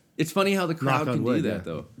 Well, it's funny how the crowd can do that,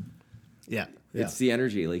 though. Yeah. It's the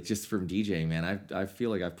energy, like, just from DJing, man. I feel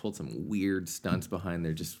like I've pulled some weird stunts behind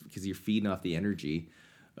there just because you're feeding off the energy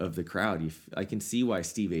of the crowd. I can see why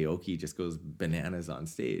Steve Aoki just goes bananas on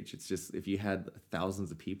stage. It's just, if you had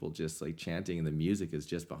thousands of people just like chanting and the music is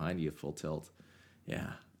just behind you full tilt.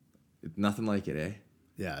 Yeah. Nothing like it, eh?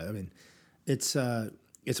 Yeah. I mean, it's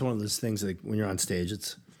one of those things, like, when you're on stage,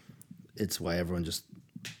 it's why everyone just,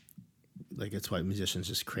 like, it's why musicians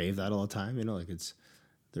just crave that all the time, you know, like,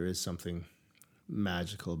 there is something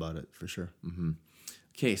magical about it for sure. Mm-hmm.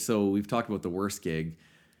 Okay. So we've talked about the worst gig.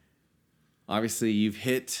 Obviously you've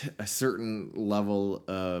hit a certain level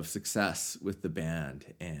of success with the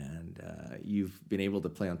band and you've been able to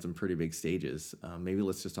play on some pretty big stages. Maybe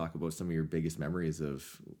let's just talk about some of your biggest memories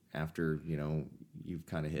of after, you know, you've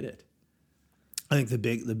kind of hit it. I think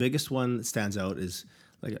the biggest one that stands out is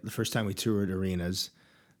like the first time we toured arenas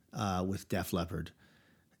with Def Leppard,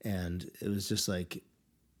 and it was just like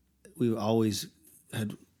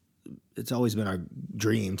it's always been our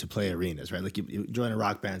dream to play arenas, right? Like, you join a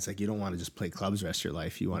rock band, it's like you don't want to just play clubs the rest of your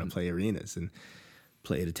life. You want to play arenas and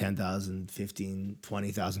play to 10,000, 15,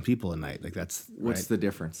 20,000 people a night. Like, that's what's the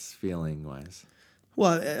difference feeling wise?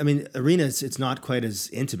 Well, I mean, arenas, it's not quite as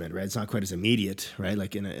intimate, right? It's not quite as immediate, right?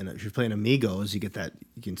 Like, if you're playing Amigos, you get that,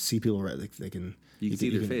 you can see people, right? Like, you can see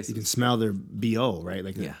their faces. You can smell their BO, right?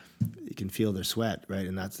 Like, you can feel their sweat, right?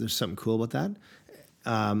 And there's something cool about that.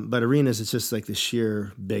 But arenas, it's just like the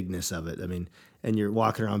sheer bigness of it. I mean, and you're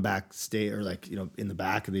walking around backstage or, like, you know, in the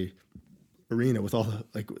back of the arena with all the,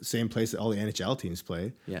 like, same place that all the NHL teams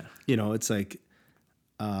play. Yeah. You know, it's like,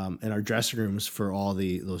 and our dressing rooms for all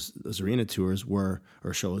those arena tours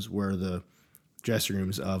shows were the dressing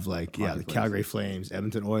rooms of, like, the Calgary Flames,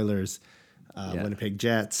 Edmonton Oilers, Winnipeg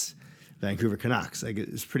Jets, Vancouver Canucks. Like,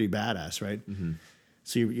 it's pretty badass, right? Mm-hmm.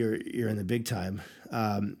 So you're in the big time.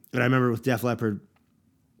 And I remember with Def Leppard,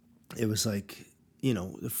 it was like,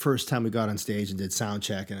 the first time we got on stage and did sound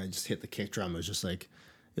check and I just hit the kick drum, it was just like,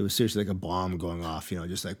 it was seriously like a bomb going off,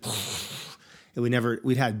 just like, and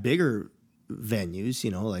we'd had bigger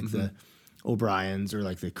venues, like the O'Brien's or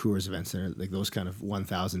like the Coors Event Center, like those kind of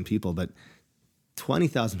 1,000 people, but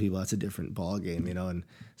 20,000 people, that's a different ball game, and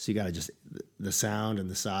so you got to just, the sound and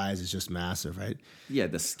the size is just massive, right? Yeah,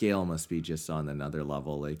 the scale must be just on another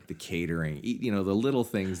level, like the catering, the little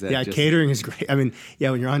things that catering is great. I mean,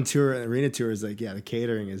 when you're on tour, arena tour is like, the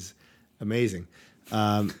catering is amazing.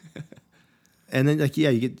 And then like,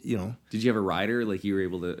 you get, Did you have a rider? Like you were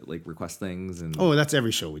able to like request things and... Oh, that's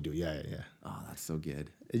every show we do. Yeah. Oh, that's so good.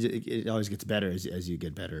 It always gets better as you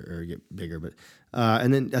get better or get bigger. But,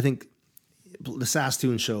 and then I think the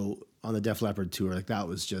Saskatoon show on the Def Leppard tour, like that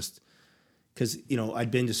was just because,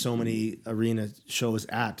 I'd been to so many arena shows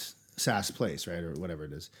at Sask Place, right? Or whatever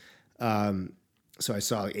it is. So I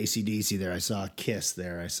saw like AC/DC there. I saw Kiss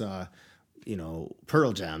there. I saw,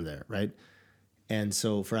 Pearl Jam there, right? And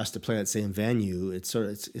so for us to play that same venue, it's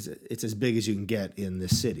as big as you can get in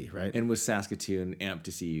this city, right? And was Saskatoon amped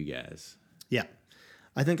to see you guys? Yeah.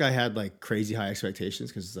 I think I had like crazy high expectations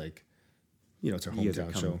because it's like, it's our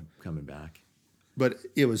hometown show. Coming back. But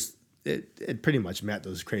it pretty much met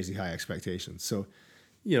those crazy high expectations. So,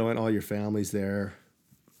 and all your family's there.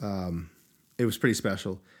 It was pretty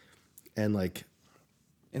special. And like...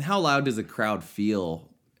 And how loud does a crowd feel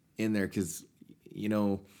in there? Because,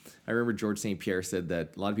 I remember George St. Pierre said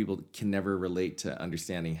that a lot of people can never relate to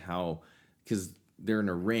understanding how, because they're in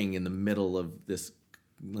a ring in the middle of this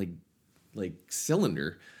like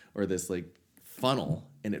cylinder or this like funnel,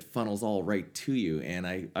 and it funnels all right to you. And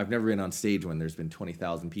I've never been on stage when there's been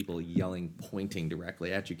 20,000 people yelling, pointing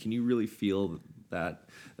directly at you. Can you really feel that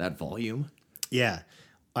volume? Yeah,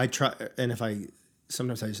 I try, and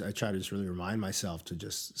sometimes I try to just really remind myself to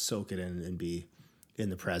just soak it in and be in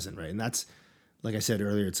the present, right? And that's, like I said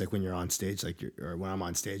earlier, it's like when you're on stage, or when I'm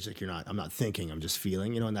on stage, like I'm not thinking, I'm just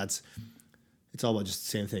feeling, and it's all about just the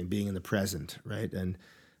same thing, being in the present, right? And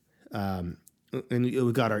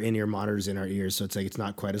we got our in-ear monitors in our ears, so it's like it's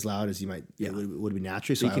not quite as loud as you might it would be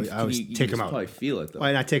naturally. So I always take them out. Probably feel it though. Well,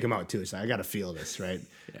 and I take them out too. So I got to feel this, right?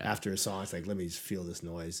 After a song, it's like let me just feel this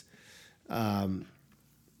noise. And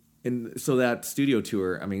so that studio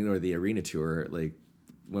tour, or the arena tour, like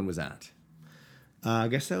when was that? I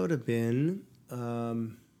guess that would have been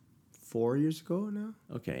 4 years ago now.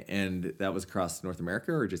 Okay, and that was across North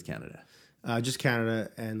America or just Canada? Just Canada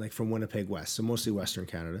and like from Winnipeg West, so mostly Western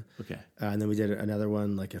Canada. Okay. And then we did another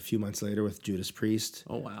one like a few months later with Judas Priest.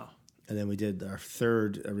 Oh, wow. And then we did our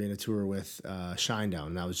third arena tour with Shinedown,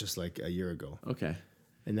 and that was just like a year ago. Okay.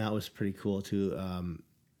 And that was pretty cool too.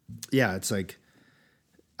 It's like,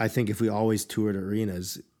 I think if we always toured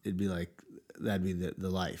arenas, it'd be like, that'd be the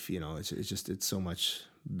life, it's so much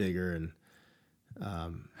bigger. And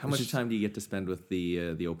how much time do you get to spend with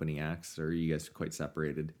the opening acts, or are you guys quite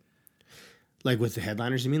separated? Like with the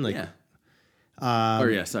headliners, you mean? Like, yeah.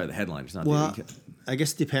 The headliners, not the... I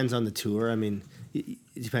guess it depends on the tour. It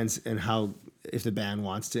depends on if the band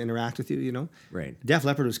wants to interact with you, Right. Def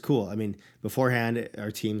Leppard was cool. Beforehand,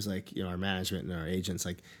 our teams, like, our management and our agents,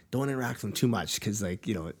 like, don't interact with them too much because, like,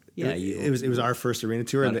 it was our first arena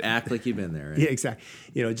tour. And act like you've been there, right? Yeah, exactly.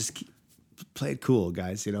 Just play it cool,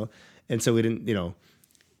 guys, And so we didn't,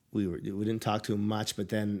 we didn't talk to him much, but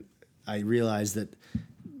then I realized that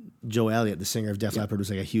Joe Elliott, the singer of Def Leppard,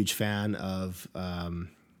 was like a huge fan of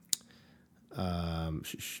Mott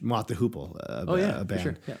the Hoople, a band,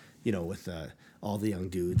 sure. Yeah. With all the young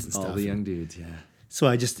dudes and stuff. All the young dudes, yeah.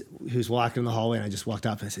 So he was walking in the hallway, and I just walked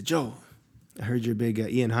up and I said, Joe, I heard you're a big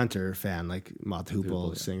Ian Hunter fan, like Mott the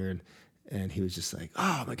Hoople singer. And he was just like,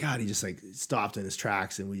 oh my God. He just like stopped in his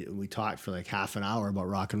tracks, and we talked for like half an hour about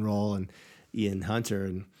rock and roll and Ian Hunter.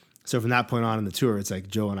 And so from that point on in the tour, it's like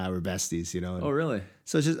Joe and I were besties, Oh, really?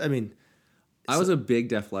 So it's just, I was a big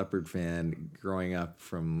Def Leppard fan growing up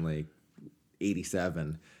from like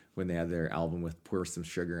 87 when they had their album with Pour Some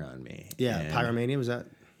Sugar on Me. Yeah, and Pyromania, was that?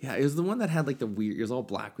 Yeah, it was the one that had like the weird, it was all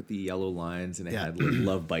black with the yellow lines, and it had like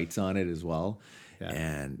Love Bites on it as well.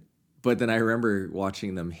 Yeah. But then I remember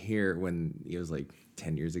watching them here when it was like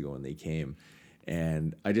 10 years ago when they came,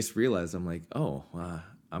 and I just realized, I'm like,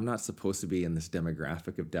 I'm not supposed to be in this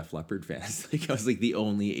demographic of Def Leppard fans. Like I was like the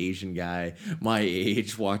only Asian guy my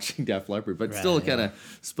age watching Def Leppard, but still it kind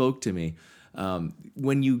of spoke to me.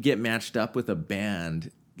 When you get matched up with a band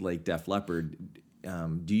like Def Leppard,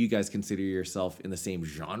 do you guys consider yourself in the same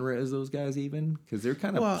genre as those guys even? Because they're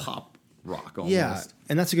kind of pop rock almost. Yeah,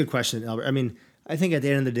 and that's a good question, Albert. I think at the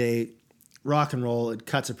end of the day, rock and roll, it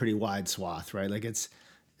cuts a pretty wide swath, right? Like it's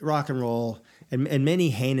rock and roll, and many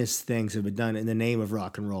heinous things have been done in the name of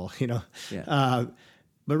rock and roll, you know. Yeah.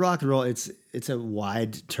 But rock and roll, it's a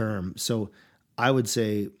wide term. So I would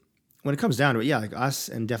say, when it comes down to it, yeah, like us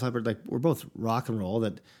and Def Leppard, like we're both rock and roll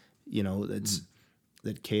that, you know,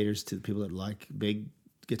 that caters to the people that like big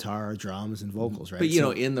guitar, drums, and vocals, right? But you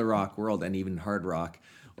know, in the rock world and even hard rock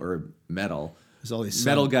or metal, there's all these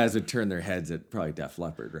metal guys would turn their heads at probably Def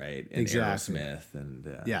Leppard, right? And Exactly. Aerosmith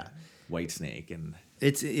and Yeah. Whitesnake and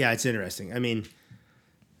It's interesting. I mean,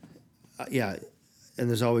 yeah, and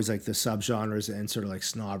there's always like the subgenres and sort of like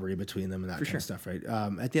snobbery between them and that kind of stuff, right?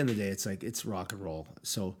 At the end of the day, it's like it's rock and roll.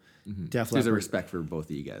 So Def there's a Leppard, respect for both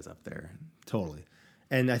of you guys up there. totally.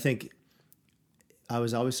 And I think I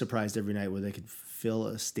was always surprised every night where they could fill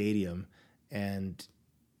a stadium and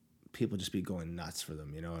people just be going nuts for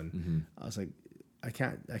them, you know. And I was like, I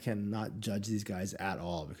cannot judge these guys at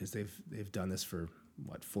all because they've done this for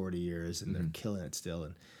 40 years and they're killing it still.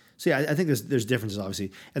 And so yeah, I think there's differences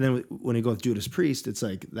obviously. And then when you go with Judas Priest, it's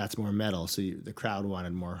like that's more metal. So the crowd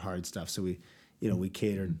wanted more hard stuff. So we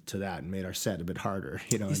catered to that and made our set a bit harder.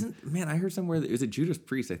 You know, Man, I heard somewhere that is it Judas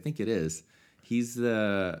Priest? I think it is.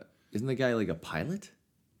 Isn't the guy like a pilot?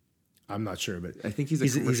 I'm not sure, but I think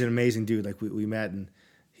he's an amazing dude. Like we met and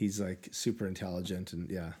he's like super intelligent and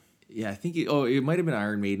yeah. Yeah, I think it might have been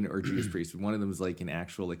Iron Maiden or Judas Priest. One of them was like an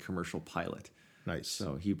actual like commercial pilot. Nice.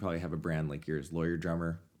 So he'd probably have a brand like yours, lawyer,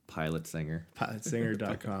 drummer, pilot, singer.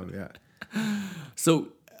 Pilotsinger.com, yeah. So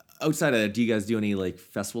outside of that, do you guys do any like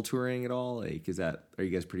festival touring at all? Like, are you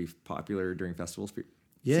guys pretty popular during festivals?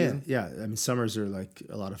 Season? Yeah. I mean, summers are like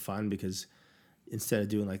a lot of fun because instead of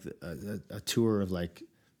doing like a tour of like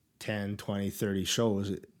 10, 20, 30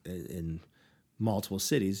 shows in multiple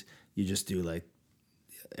cities, you just do like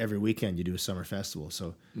every weekend you do a summer festival.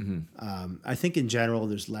 So I think in general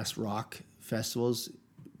there's less rock festivals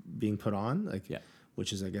being put on, like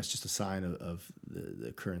which is I guess just a sign of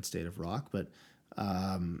the current state of rock. But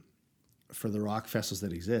for the rock festivals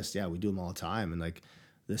that exist, we do them all the time. And like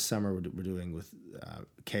this summer we're doing with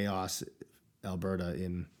Chaos Alberta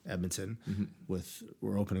in Edmonton.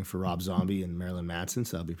 We're opening for Rob Zombie and Marilyn Manson,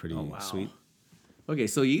 so that'll be pretty sweet. Okay,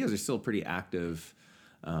 so you guys are still pretty active.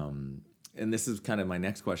 And this is kind of my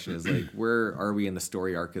next question is like, where are we in the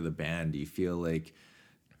story arc of the band? Do you feel like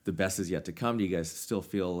the best is yet to come? Do you guys still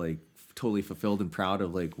feel like totally fulfilled and proud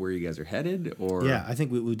of like where you guys are headed? Or yeah, I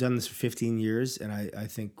think we've done this for 15 years, and I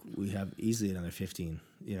think we have easily another 15.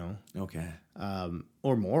 You know, okay,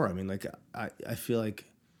 or more. I mean, like I feel like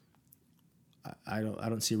I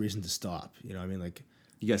don't see a reason to stop. You know, I mean, like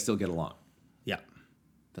you guys still get along. Yeah,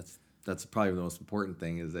 that's probably the most important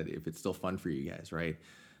thing is that if it's still fun for you guys, right?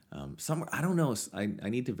 I don't know. I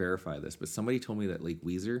need to verify this, but somebody told me that like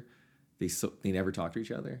Weezer, they never talk to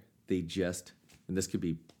each other. They just, and this could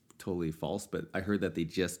be totally false, but I heard that they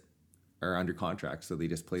just are under contract, so they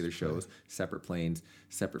just play their shows, separate planes,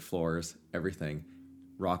 separate floors, everything,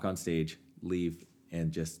 rock on stage, leave,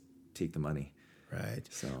 and just take the money. Right.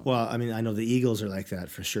 So well, I mean, I know the Eagles are like that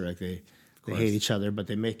for sure. Like they hate each other, but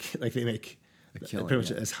they make a killing, pretty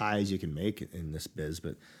much as high as you can make in this biz.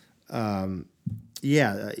 But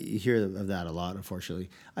you hear of that a lot,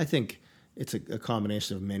 unfortunately. I think it's a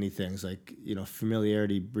combination of many things. Like, you know,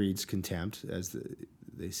 familiarity breeds contempt, as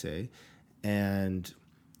they say. And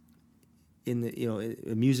in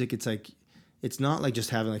music, it's like, it's not like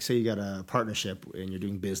just having, like, say you got a partnership and you're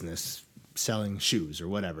doing business, selling shoes or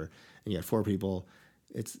whatever, and you have 4 people.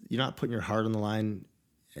 You're not putting your heart on the line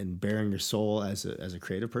and bearing your soul as a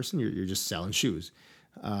creative person. You're just selling shoes.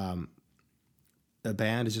 A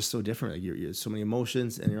band is just so different. Like you're so many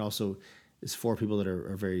emotions, and you're also, it's 4 people that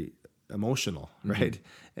are very emotional, right,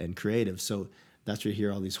 and creative. So that's where you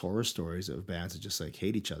hear all these horror stories of bands that just like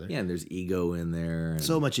hate each other. Yeah, and there's ego in there.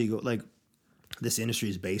 So much ego. Like this industry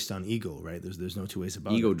is based on ego, right? There's no two ways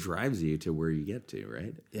about it. Ego drives you to where you get to,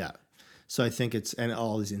 right? Yeah. So I think and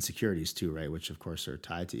all these insecurities too, right? Which of course are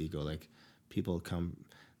tied to ego. Like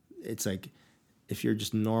it's like, if you're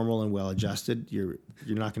just normal and well-adjusted, you're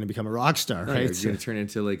not going to become a rock star, right? You're going to turn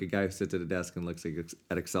into like a guy who sits at a desk and looks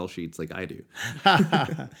at Excel sheets like I do.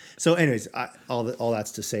 So anyways, all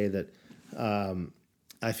that's to say that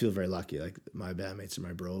I feel very lucky. Like my bandmates are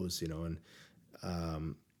my bros, you know,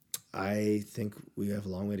 and I think we have a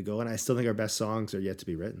long way to go, and I still think our best songs are yet to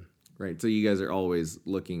be written. Right. So you guys are always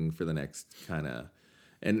looking for the next kind of...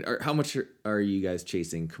 And how much are you guys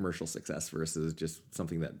chasing commercial success versus just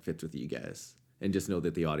something that fits with you guys? And just know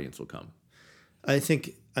that the audience will come. I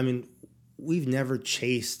mean, we've never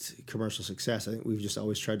chased commercial success. I think we've just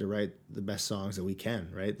always tried to write the best songs that we can,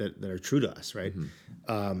 right? That are true to us, right?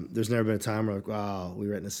 There's never been a time where like, wow, we've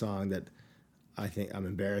written a song that I think I'm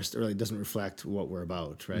embarrassed, or it doesn't reflect what we're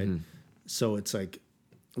about, right? So it's like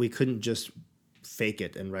we couldn't just fake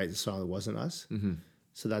it and write a song that wasn't us.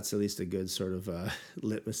 So that's at least a good sort of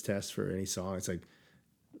litmus test for any song. It's like,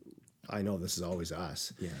 I know this is always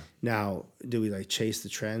us. Yeah. Now, do we like chase the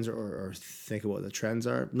trends or think about what the trends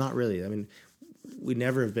are? Not really. I mean, we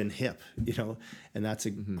never have been hip, and that's a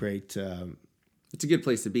great. It's a good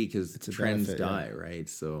place to be because trends benefit, die, right?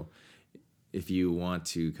 So if you want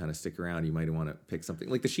to kind of stick around, you might want to pick something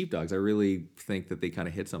like the Sheepdogs. I really think that they kind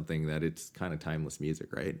of hit something that it's kind of timeless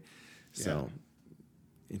music, right? So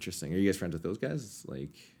interesting. Are you guys friends with those guys?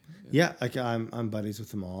 Like, yeah, like I'm buddies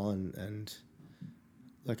with them all, and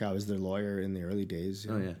like I was their lawyer in the early days.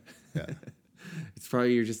 Oh yeah, yeah. It's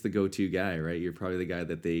probably you're just the go-to guy, right? You're probably the guy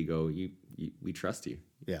that they go, we trust you.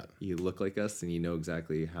 Yeah, you look like us, and you know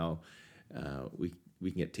exactly how we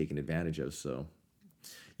can get taken advantage of. So,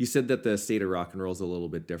 you said that the state of rock and roll is a little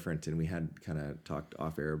bit different, and we had kind of talked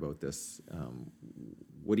off air about this.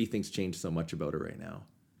 What do you think's changed so much about it right now?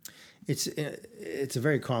 It's a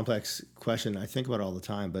very complex question. I think about it all the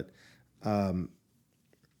time, but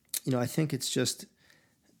I think it's just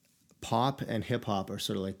pop and hip hop are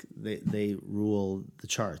sort of like they rule the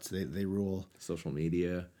charts. They rule social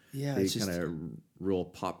media. Yeah, they it's just kind of rule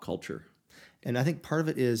pop culture. And I think part of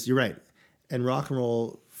it is you're right, and rock and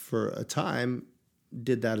roll for a time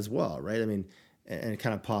did that as well, right? I mean, and it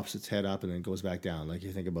kind of pops its head up and then goes back down. Like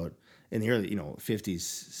you think about in the early 50s,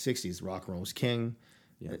 60s, rock and roll was king.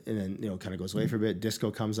 Yeah. And then kind of goes away for a bit.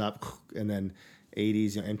 Disco comes up, and then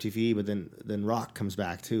 80s MTV, but then rock comes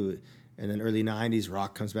back too, and then early 90s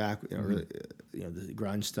rock comes back. Early, the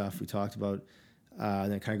grunge stuff we talked about,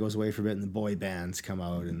 and then it kind of goes away for a bit, and the boy bands come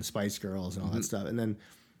out, and the Spice Girls and all that stuff, and then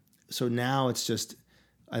so now it's just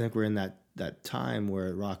I think we're in that time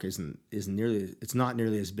where rock it's not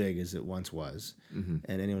nearly as big as it once was, and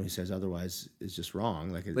anyone who says otherwise is just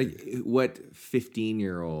wrong. Like what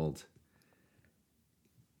 15-year-old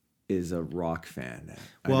is a rock fan?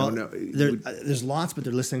 Well, I don't know. There's lots, but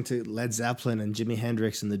they're listening to Led Zeppelin and Jimi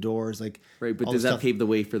Hendrix and the Doors, like right. But does that pave the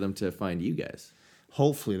way for them to find you guys?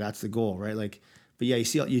 Hopefully, that's the goal, right? Like, but yeah,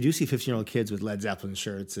 you do see 15-year-old kids with Led Zeppelin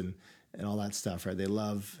shirts and all that stuff, right? They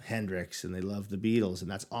love Hendrix and they love the Beatles, and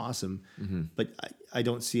that's awesome. But I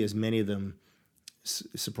don't see as many of them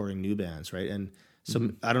supporting new bands, right? And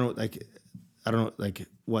so I don't know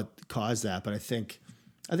what caused that, but I think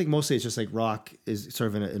mostly it's just like rock is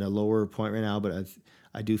sort of in a lower point right now, but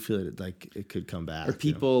I do feel that like it could come back. Are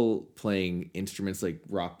people playing instruments like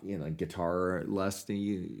rock, like guitar less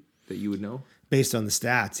than that you would know? Based on the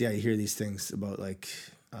stats, yeah, you hear these things about like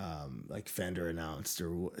Fender announced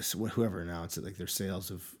or whoever announced it, like their sales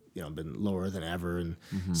have been lower than ever, and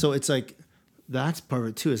so it's like that's part of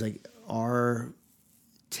it too. Is like our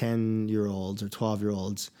 10-year-olds or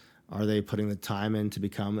 12-year-olds. Are they putting the time in to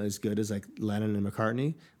become as good as like Lennon and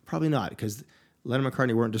McCartney? Probably not, because Lennon and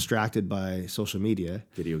McCartney weren't distracted by social media.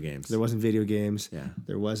 Video games. There wasn't video games. Yeah.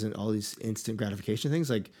 There wasn't all these instant gratification things.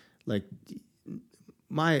 Like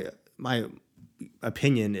my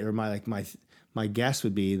opinion or my guess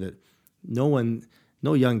would be that no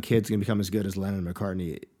young kid's gonna become as good as Lennon and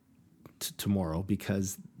McCartney tomorrow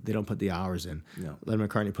because they don't put the hours in. No. Lennon and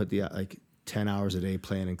McCartney put the 10 hours a day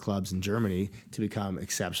playing in clubs in Germany to become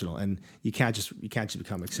exceptional, and you can't just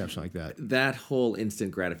become exceptional like that. That whole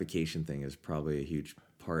instant gratification thing is probably a huge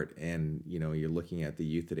part, and you're looking at the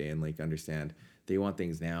youth today and like understand they want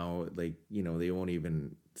things now. Like they won't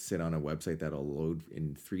even sit on a website that'll load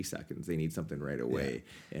in 3 seconds. They need something right away,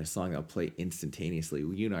 and a song that'll play instantaneously.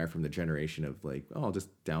 You and I are from the generation of like, oh, I'll just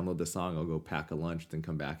download the song, I'll go pack a lunch, then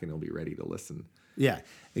come back and it'll be ready to listen. Yeah,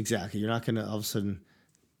 exactly. You're not going to all of a sudden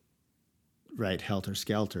write Helter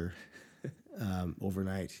Skelter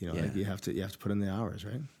overnight. Like you have to put in the hours,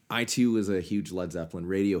 right? I too was a huge Led Zeppelin,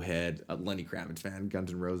 Radiohead, a Lenny Kravitz fan,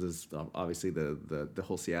 Guns N' Roses, obviously the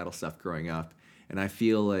whole Seattle stuff growing up. And I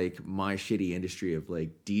feel like my shitty industry of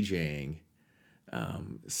like DJing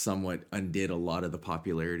somewhat undid a lot of the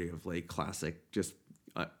popularity of like classic, just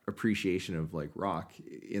appreciation of like rock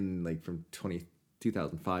in like from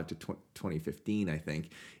 2005 to 2015, I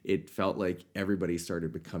think. It felt like everybody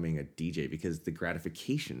started becoming a DJ because the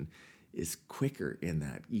gratification is quicker in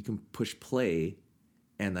that you can push play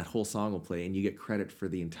and that whole song will play and you get credit for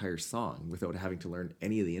the entire song without having to learn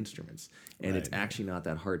any of the instruments. And It's actually not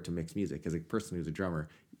that hard to mix music. As a person who's a drummer,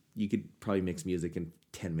 you could probably mix music in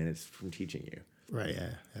 10 minutes from teaching you. Right,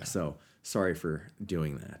 yeah. So sorry for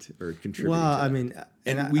doing that or contributing well, to that. I mean...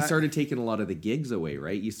 And we started taking a lot of the gigs away,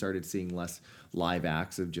 right? You started seeing less live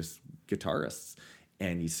acts of just guitarists.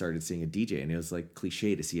 And you started seeing a DJ. And it was like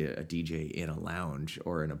cliche to see a DJ in a lounge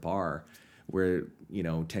or in a bar where,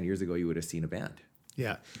 10 years ago you would have seen a band.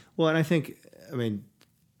 Yeah. Well, and I think,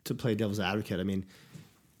 to play devil's advocate,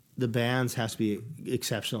 the bands has to be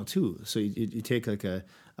exceptional too. So you take like a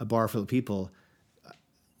bar full of people.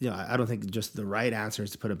 I don't think just the right answer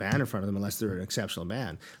is to put a band in front of them unless they're an exceptional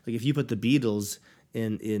band. Like if you put the Beatles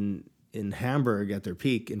in Hamburg at their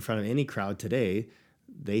peak in front of any crowd today,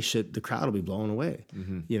 the crowd will be blown away.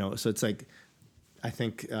 So it's like, I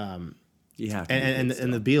think, you have to and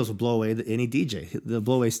the Beatles will blow away any DJ. They'll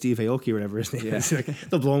blow away Steve Aoki or whatever his name is. Like,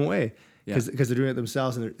 they'll blow them away because they're doing it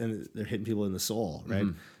themselves and they're hitting people in the soul, right?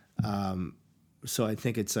 So I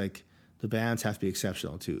think it's like the bands have to be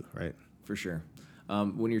exceptional too, right? For sure.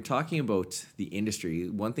 When you're talking about the industry,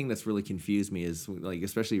 one thing that's really confused me is, like,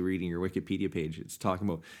 especially reading your Wikipedia page, it's talking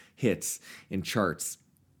about hits and charts.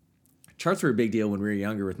 Charts were a big deal when we were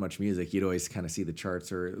younger with Much Music. You'd always kind of see the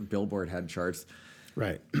charts, or Billboard had charts.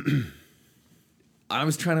 Right. I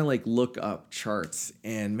was trying to like look up charts,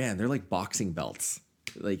 and man, they're like boxing belts.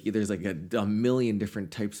 Like there's like a million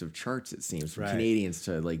different types of charts, it seems, from Canadians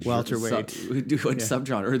to like welterweight,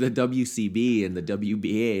 subgenre, or the WCB and the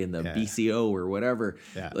WBA and the BCO or whatever.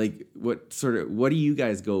 Yeah. Like what do you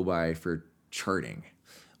guys go by for charting?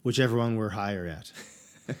 Whichever one we're higher at.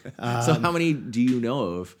 So how many do you know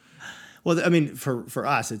of? Well, for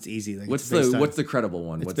us, it's easy. Like what's the credible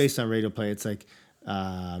one? It's based on radio play. It's like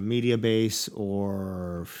Media Base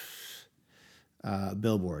or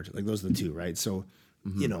Billboard. Like those are the two, right? So,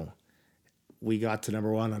 we got to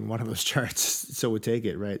number one on one of those charts, so we take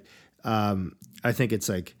it, right? I think it's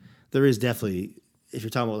like there is definitely, if you're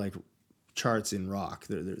talking about like charts in rock,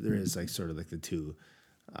 there is like sort of like the two.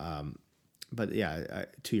 But yeah,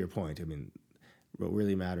 to your point, what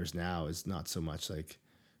really matters now is not so much like,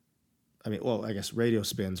 I guess radio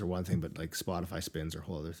spins are one thing, but like Spotify spins are a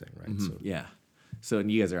whole other thing, right? So yeah. So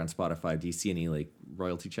and you guys are on Spotify. Do you see any like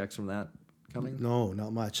royalty checks from that coming? No,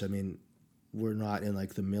 not much. We're not in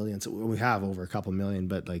like the millions. We have over a couple million,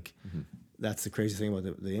 but like that's the crazy thing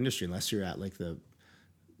about the industry. Unless you're at like the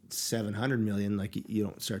 700 million, like you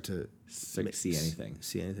don't start to see anything.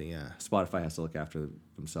 Yeah. Spotify has to look after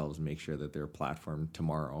themselves and make sure that they're a platform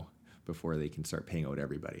tomorrow before they can start paying out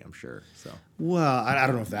everybody, I'm sure. So well, I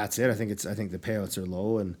don't know if that's it. I think the payouts are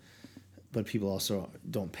low, but people also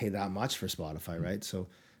don't pay that much for Spotify, right? So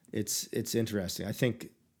it's interesting. I think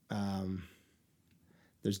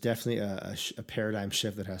there's definitely a paradigm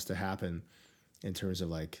shift that has to happen in terms of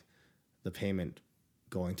like the payment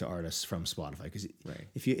going to artists from Spotify. Because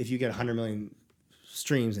if you get 100 million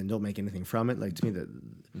streams and don't make anything from it, like to me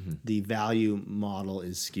the value model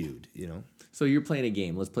is skewed, So you're playing a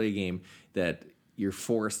game. Let's play a game that you're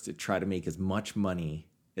forced to try to make as much money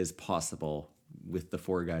as possible with the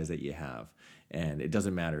four guys that you have. And it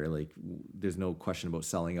doesn't matter. Like there's no question about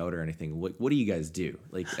selling out or anything. What do you guys do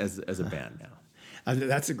like as a band now?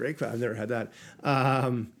 That's a great question. I've never had that.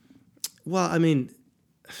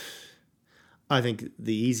 I think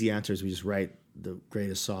the easy answer is we just write the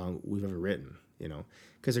greatest song we've ever written,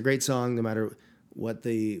 because a great song, no matter what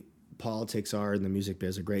the politics are in the music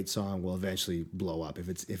biz, a great song will eventually blow up if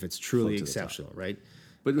it's truly exceptional, right?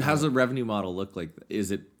 But how's the revenue model look like?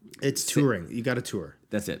 It's touring. You got to tour.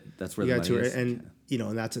 That's it. That's where you the got money to is. And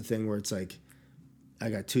and that's a thing where it's like, I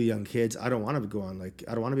got two young kids. I don't want to go on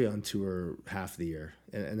I don't want to be on tour half the year,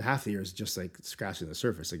 and half the year is just like scratching the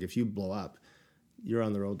surface. Like if you blow up, you're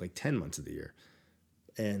on the road like 10 months of the year,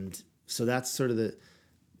 and so that's sort of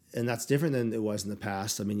and that's different than it was in the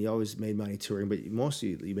past. You always made money touring, but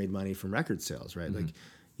mostly you made money from record sales, right? Like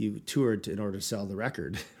you toured in order to sell the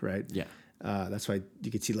record, right? Yeah. That's why you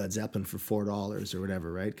could see Led Zeppelin for $4 or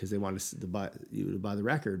whatever, right? Because they wanted to buy the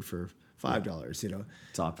record for $5.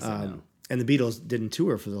 It's opposite now. And the Beatles didn't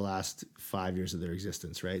tour for the last 5 years of their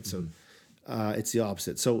existence, right? So it's the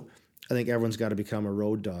opposite. So I think everyone's got to become a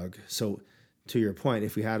road dog. So to your point,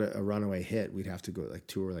 if we had a runaway hit, we'd have to go like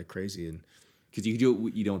tour like crazy. And because you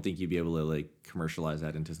don't think you'd be able to like commercialize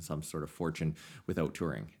that into some sort of fortune without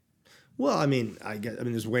touring? Well,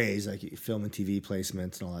 there's ways like film and TV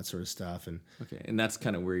placements and all that sort of stuff. And and that's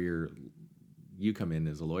kind of where you come in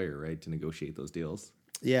as a lawyer, right, to negotiate those deals.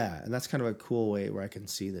 Yeah, and that's kind of a cool way where I can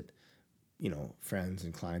see that, friends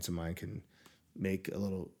and clients of mine can make a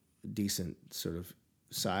little decent sort of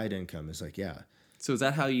side income. Is like, yeah. So is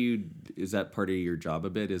that part of your job a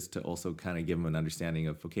bit, is to also kind of give them an understanding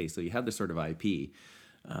of, okay, so you have this sort of IP,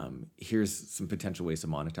 here's some potential ways to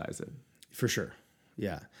monetize it. For sure.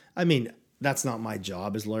 Yeah. That's not my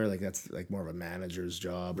job as a lawyer. Like that's like more of a manager's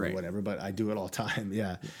job or whatever, but I do it all the time.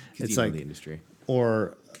 Yeah. It's like the industry.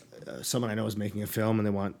 Or someone I know is making a film and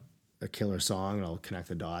they want a killer song, and I'll connect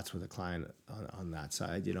the dots with a client on that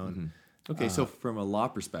side, and Okay, so from a law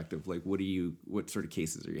perspective, like what sort of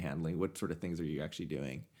cases are you handling? What sort of things are you actually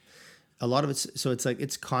doing? A lot of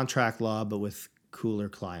it's contract law, but with cooler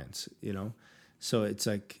clients, you know? So it's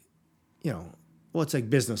like, you know, well, it's like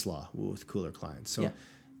business law with cooler clients. So, Yeah.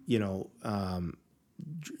 you know,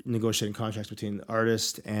 negotiating contracts between the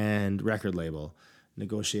artist and record label,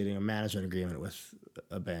 negotiating a management agreement with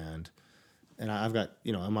a band. And I've got,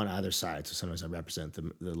 you know, I'm on either side. So sometimes I represent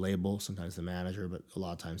the label, sometimes the manager, but a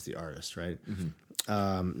lot of times the artist, right?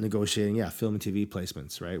 Negotiating, film and TV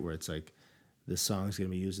placements, right? Where it's like, this song's going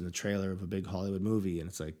to be used in the trailer of a big Hollywood movie. And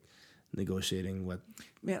it's like negotiating what.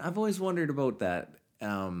 Man, I've always wondered about that.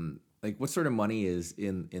 Like what sort of money is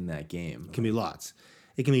in that game? It can be lots.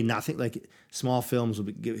 It can be nothing. Like small films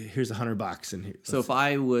will be, here's $100. And so if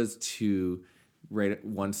I was to write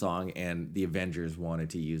one song and the Avengers wanted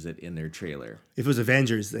to use it in their trailer, if it was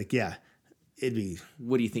Avengers, like, yeah, it'd be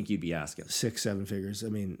what do you think you'd be asking? 6-7 figures. I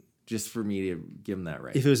mean, just for me to give them that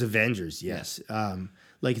right. If it was Avengers, yes. Yeah.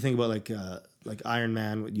 Like you think about like Iron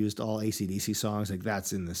Man used all AC/DC songs, like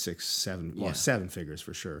that's in the 6-7, 7 figures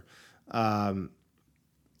for sure.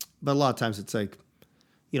 But a lot of times it's like,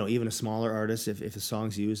 you know, even a smaller artist, if the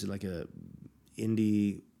song's used in like a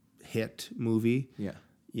indie hit movie,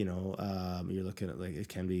 you know, you're looking at like, it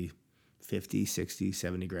can be 50, 60,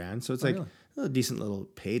 70 grand. So it's really a decent little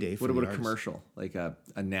payday for What about a commercial? Like a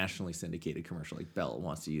nationally syndicated commercial, like Bell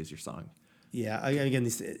wants to use your song. Yeah, again,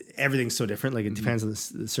 everything's so different. Like it depends on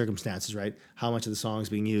the circumstances, right? How much of the song is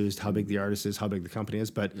being used, how big the artist is, how big the company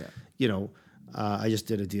is. But you know, I just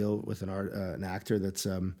did a deal with an actor that's,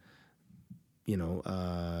 you know,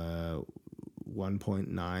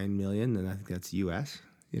 1.9 million, and I think that's US.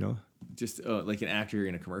 You know, just like an actor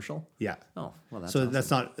in a commercial. Yeah. Oh, well, that's so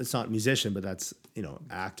awesome. it's not musician, but that's, you know,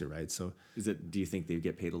 actor, right? So is it? Do you think they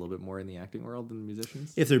get paid a little bit more in the acting world than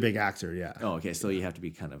musicians? If they're a big actor, yeah. Oh, okay. So you have to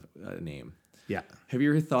be kind of a name. Yeah. Have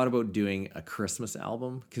you ever thought about doing a Christmas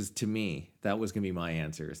album? Because to me, that was going to be my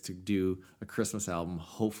answer, is to do a Christmas album,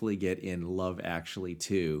 hopefully get in Love Actually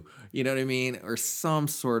 2, you know what I mean? Or some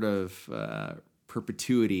sort of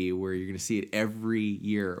perpetuity where you're going to see it every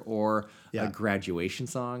year, or a graduation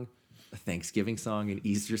song, a Thanksgiving song, an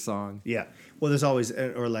Easter song. Yeah. Well, there's always,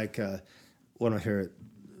 or like one of my favorite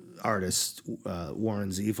artists,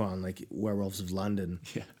 Warren Zevon, like Werewolves of London,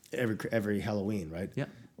 every Halloween, right? Yeah.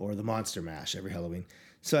 Or the Monster Mash every Halloween.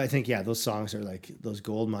 So I think, those songs are like those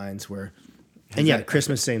gold mines where,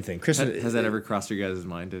 Christmas, same thing. Christmas has that ever crossed your guys'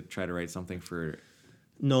 mind to try to write something for?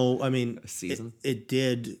 No, I mean, a season? It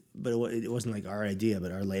did, but it wasn't like our idea.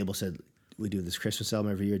 But our label said, we do this Christmas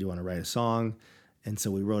album every year. Do you want to write a song? And so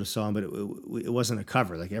we wrote a song, but it wasn't a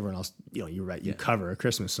cover like everyone else. You know, you cover a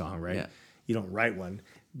Christmas song, right? Yeah. You don't write one.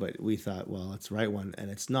 But we thought, well, let's write one, and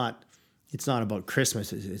it's not about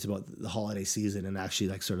Christmas. It's about the holiday season, and actually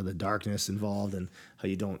like sort of the darkness involved, and how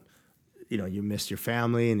you don't, you know, you miss your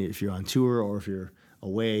family, and if you're on tour or if you're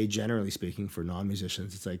away, generally speaking, for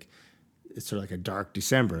non-musicians, it's sort of like a dark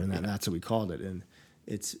December, and that's what we called it. And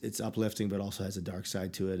it's uplifting, but also has a dark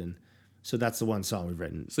side to it. And so that's the one song we've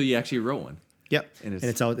written. So you actually wrote one. Yep. And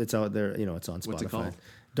it's out there, you know, it's on Spotify. What's it called?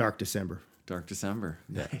 Dark December. Dark December.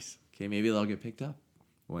 Nice. Okay, maybe they'll get picked up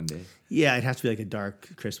one day. Yeah, it has to be like a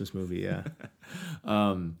dark Christmas movie, yeah.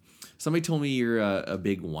 Somebody told me you're a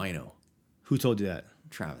big wino. Who told you that?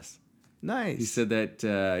 Travis. Nice. He said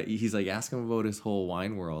that he's like, ask him about his whole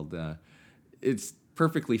wine world. It's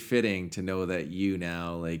perfectly fitting to know that you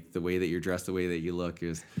now, like the way that you're dressed, the way that you look,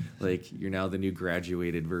 is like you're now the new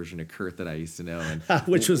graduated version of Kurt that I used to know. And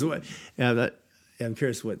which was what? Yeah, I'm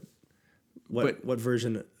curious what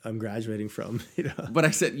version I'm graduating from. You know? But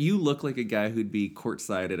I said, you look like a guy who'd be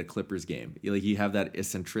courtside at a Clippers game. You have that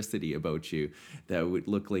eccentricity about you that would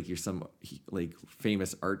look like you're some like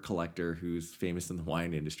famous art collector who's famous in the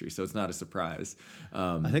wine industry. So it's not a surprise.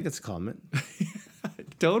 I think it's a comment.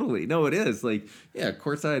 Totally. No, it is. Like, yeah,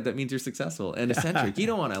 courtside, that means you're successful and eccentric. You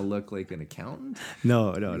don't want to look like an accountant.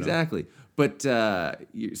 No. Exactly. But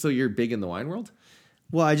so you're big in the wine world?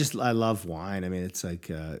 Well, I love wine. I mean, it's like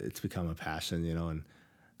it's become a passion, you know. And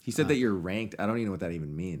he said that you're ranked. I don't even know what that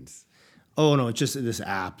even means. Oh no, it's just this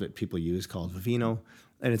app that people use called Vivino,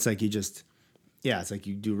 and it's like it's like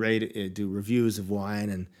you do reviews of wine,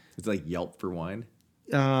 and it's like Yelp for wine.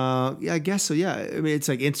 Yeah, I guess so. Yeah, I mean, it's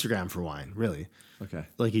like Instagram for wine, really. Okay.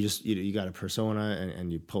 Like you got a persona,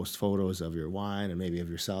 and you post photos of your wine and maybe of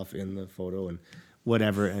yourself in the photo and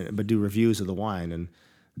whatever, but do reviews of the wine. And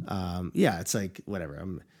it's like whatever.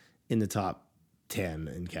 I'm in the top 10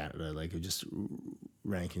 in Canada, like just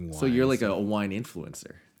ranking wine. So you're like a wine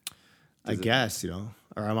influencer. I guess, you know,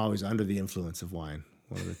 or I'm always under the influence of wine.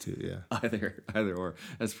 One of the two, yeah. Either or.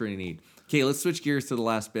 That's pretty neat. Okay, let's switch gears to the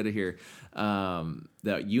last bit of here.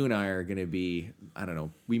 That you and I are going to be, I don't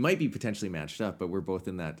know, we might be potentially matched up, but we're both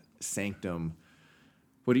in that sanctum.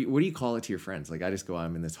 What do you call it to your friends? Like, I just go,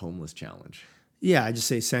 I'm in this homeless challenge. Yeah, I just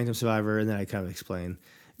say Sanctum Survivor, and then I kind of explain.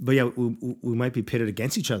 But yeah, we might be pitted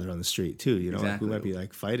against each other on the street too. You know, Exactly. like we might be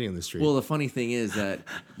like fighting in the street. Well, the funny thing is that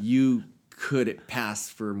you could pass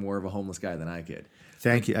for more of a homeless guy than I could.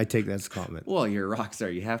 Thank you. I take that as a compliment. Well, you're a rock star.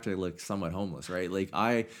 You have to look somewhat homeless, right? Like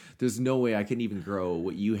there's no way I can even grow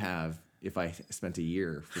what you have if I spent a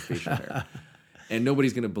year for facial hair. And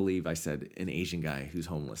nobody's going to believe I said an Asian guy who's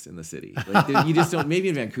homeless in the city. Like, you just don't, maybe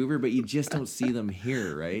in Vancouver, but you just don't see them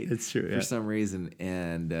here, right? It's true, yeah. For some reason.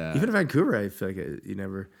 And even in Vancouver, I feel like you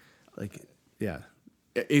never, like, yeah.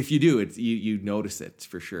 If you do, it's you notice it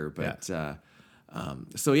for sure. But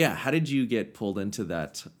so yeah, how did you get pulled into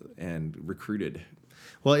that and recruited?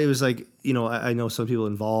 Well, it was like, you know, I know some people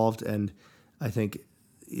involved, and I think,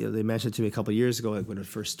 you know, they mentioned it to me a couple of years ago, like when it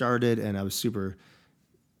first started, and I was super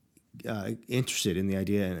interested in the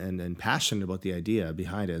idea and passionate about the idea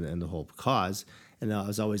behind it and the whole cause. And I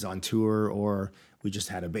was always on tour, or we just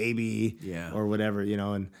had a baby, or whatever, you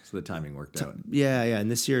know. And so the timing worked out. Yeah. And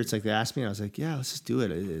this year, it's like they asked me, and I was like, yeah, let's just do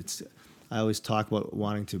it. I always talk about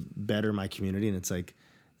wanting to better my community, and it's like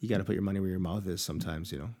you got to put your money where your mouth is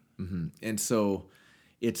sometimes, you know. Mm-hmm. And so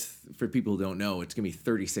it's, for people who don't know, it's going to be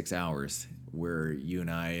 36 hours where you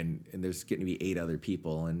and I, and there's going to be 8 other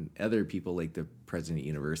people, and other people like the president of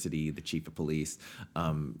university, the chief of police,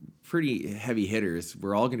 pretty heavy hitters.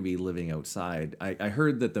 We're all going to be living outside. I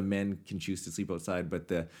heard that the men can choose to sleep outside, but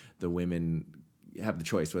the women have the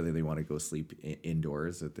choice whether they want to go sleep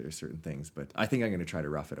indoors. That there's certain things, but I think I'm going to try to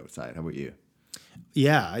rough it outside. How about you?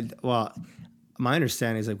 Yeah. Well, my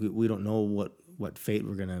understanding is like we don't know what fate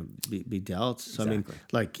we're gonna be dealt. So exactly. I mean,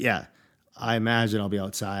 like, yeah, I imagine I'll be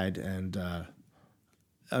outside, and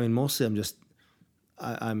I mean, mostly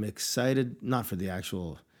I'm excited, not for the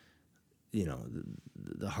actual, you know,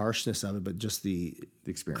 the harshness of it, but just the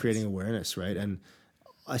experience, creating awareness, right? And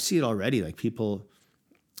I see it already. Like people,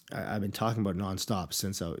 I've been talking about it nonstop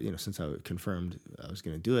since I confirmed I was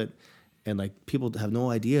going to do it. And like people have no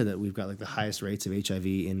idea that we've got like the highest rates of HIV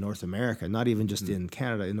in North America, not even just in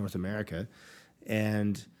Canada, in North America.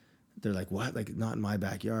 And they're like, what? Like, not in my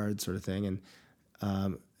backyard, sort of thing. And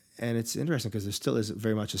it's interesting because there still is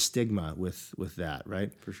very much a stigma with that,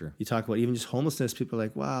 right? For sure. You talk about even just homelessness, people are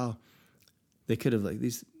like, wow, they could have, like,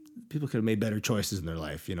 these people could have made better choices in their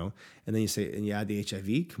life, you know? And then you say, and you add the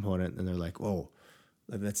HIV component, and they're like, oh,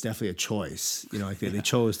 that's definitely a choice. You know, like they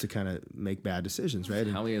chose to kind of make bad decisions, right?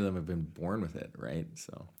 And how many of them have been born with it, right?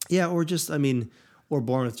 So yeah, or just, I mean, or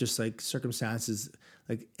born with just like circumstances,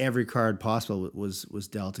 like every card possible was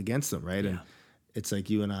dealt against them, right? Yeah. And it's like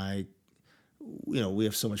you and I, you know, we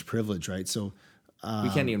have so much privilege, right? So we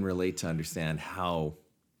can't even relate to understand how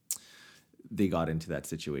they got into that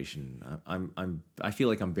situation. I feel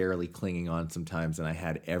like I'm barely clinging on sometimes, and I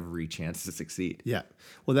had every chance to succeed. Yeah,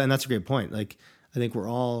 well, then that's a great point. Like, I think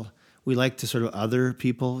we like to sort of other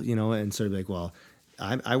people, you know, and sort of like, well,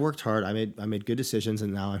 I worked hard, I made good decisions,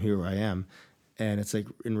 and now I'm here where I am. And it's like,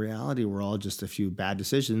 in reality, we're all just a few bad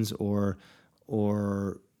decisions, or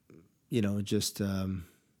you know, just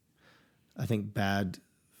I think bad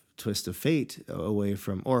twist of fate away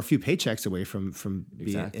from, or a few paychecks away from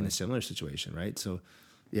being in a similar situation, right? So,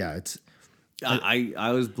 yeah, it's.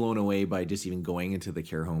 I was blown away by just even going into the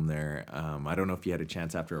care home there. I don't know if you had a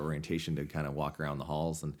chance after orientation to kind of walk around the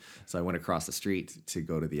halls, and so I went across the street to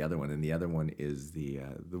go to the other one, and the other one is the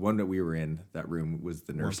one that we were in. That room was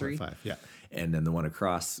the nursery, 1.5, yeah, and then the one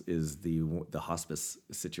across is the hospice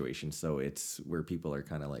situation. So it's where people are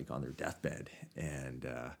kind of like on their deathbed, and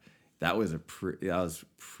that was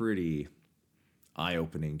pretty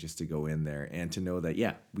eye-opening just to go in there and to know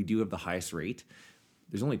that we do have the highest rate.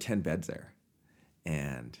 There's only 10 beds there.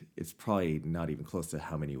 And it's probably not even close to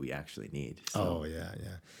how many we actually need. So. Oh, yeah.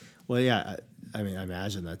 Well, yeah, I mean, I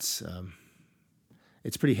imagine that's,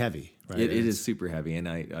 it's pretty heavy, right? It is super heavy. And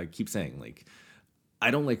I keep saying, like,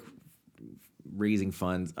 I don't like raising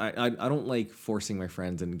funds. I don't like forcing my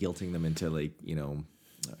friends and guilting them into, like, you know,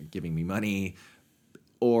 giving me money.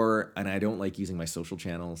 And I don't like using my social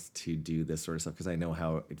channels to do this sort of stuff because I know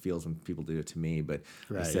how it feels when people do it to me. But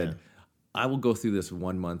I said, I will go through this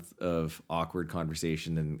 1 month of awkward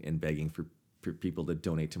conversation and begging for people to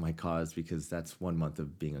donate to my cause, because that's 1 month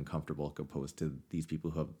of being uncomfortable opposed to these people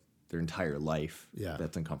who have their entire life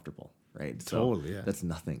that's uncomfortable, right? Totally, so that's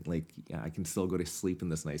nothing. Like, I can still go to sleep in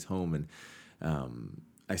this nice home. And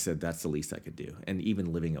I said, that's the least I could do. And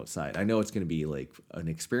even living outside, I know it's going to be like an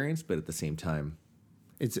experience, but at the same time,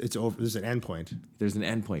 It's over. There's an end point. There's an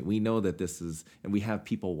end point. We know that this is, and we have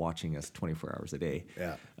people watching us 24 hours a day.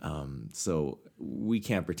 Yeah. So we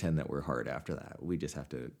can't pretend that we're hard after that. We just have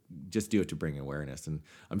to just do it to bring awareness. And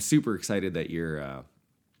I'm super excited that you're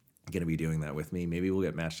going to be doing that with me. Maybe we'll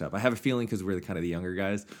get matched up. I have a feeling because we're the kind of the younger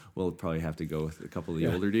guys, we'll probably have to go with a couple of the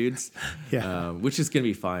older dudes, which is going to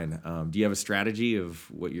be fine. Do you have a strategy of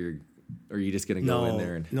what or are you just going to go in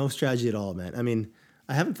there? And No strategy at all, man. I mean,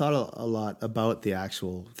 I haven't thought a lot about the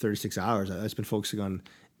actual 36 hours. I've just been focusing on,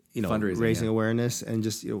 fundraising, raising awareness and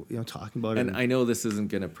just, talking about it. And I know this isn't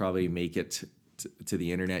going to probably make it to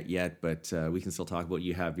the internet yet, but we can still talk about,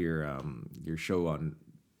 you have your show on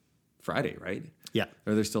Friday, right? Yeah.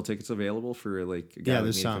 Are there still tickets available for like a guy Yeah, like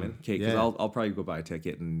there's me some. coming in? Okay, because I'll probably go buy a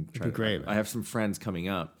ticket and try. That'd be great, I have some friends coming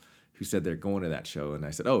up who said they're going to that show, and I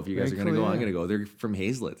said, "Oh, if you guys are Very going to cool, go, I'm yeah. going to go." They're from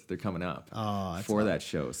Hazlet. They're coming up for that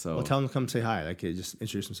show. So Well, tell them to come say hi. Like, just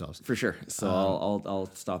introduce themselves. for sure. So I'll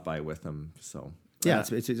stop by with them. So Yeah,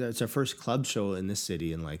 it's our first club show in this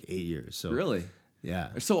city in like 8 years. So really. yeah.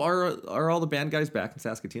 So are all the band guys back in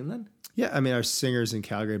Saskatoon then? Yeah, I mean, our singer's in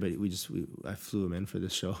Calgary, but I flew him in for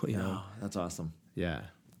this show. Oh, that's awesome. Yeah.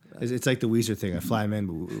 It's like the Weezer thing. I fly him in,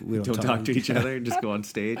 but we don't Talk to each other and just go on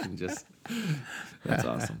stage and just. That's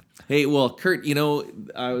awesome. Hey, well, Kurt,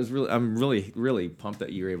 I'm really pumped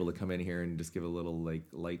that you were able to come in here and just give a little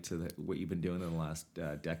light to what you've been doing in the last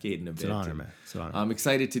decade and a bit. It's an honor, man. It's an honor. I'm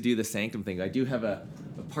excited to do the Sanctum thing. I do have a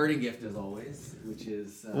parting gift as always, which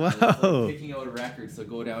is Whoa. picking out a record. So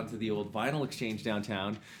go down to the old vinyl exchange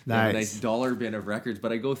downtown. They Nice. have a nice dollar bin of records.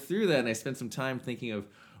 But I go through that and I spend some time thinking of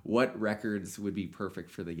what records would be perfect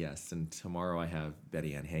for the guests. And tomorrow I have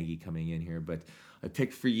Betty Ann Hagee coming in here. But I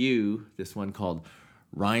picked for you this one called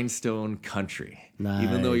Rhinestone Country. Nice.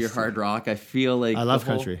 Even though you're hard rock, I feel like I love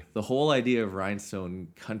country. The whole idea of Rhinestone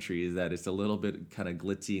Country is that it's a little bit kind of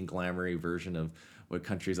glitzy and glamoury version of what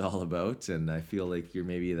country's all about. And I feel like you're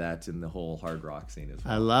maybe that in the whole hard rock scene as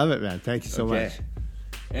well. I love it, man. Thank you so much.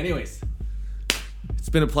 Anyways, it's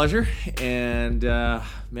been a pleasure, and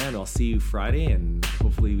man, I'll see you Friday, and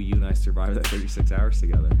hopefully you and I survive that 36 hours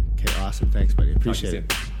together. Okay, awesome. Thanks, buddy. Appreciate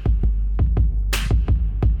it.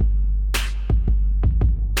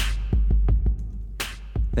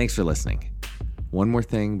 Thanks for listening. One more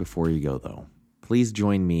thing before you go, though. Please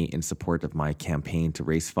join me in support of my campaign to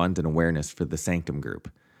raise funds and awareness for the Sanctum Group,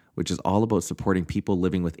 which is all about supporting people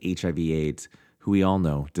living with HIV/AIDS who we all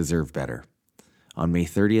know deserve better. On May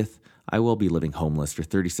 30th, I will be living homeless for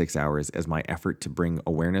 36 hours as my effort to bring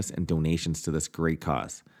awareness and donations to this great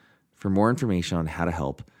cause. For more information on how to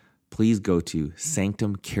help, please go to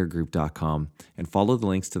sanctumcaregroup.com and follow the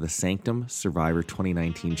links to the Sanctum Survivor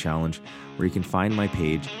 2019 Challenge, where you can find my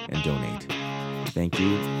page and donate. Thank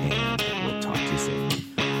you, and we'll talk to you soon.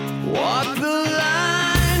 Walk the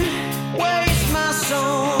line, waste my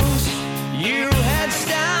songs. You had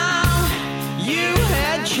style, you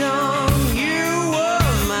had charm, you were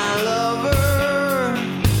my lover.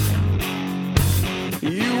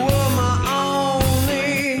 You were my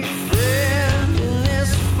only friend in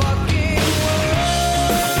this fucking world.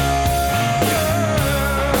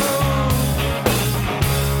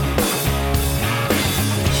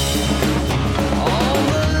 All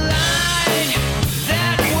the light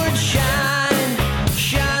that would shine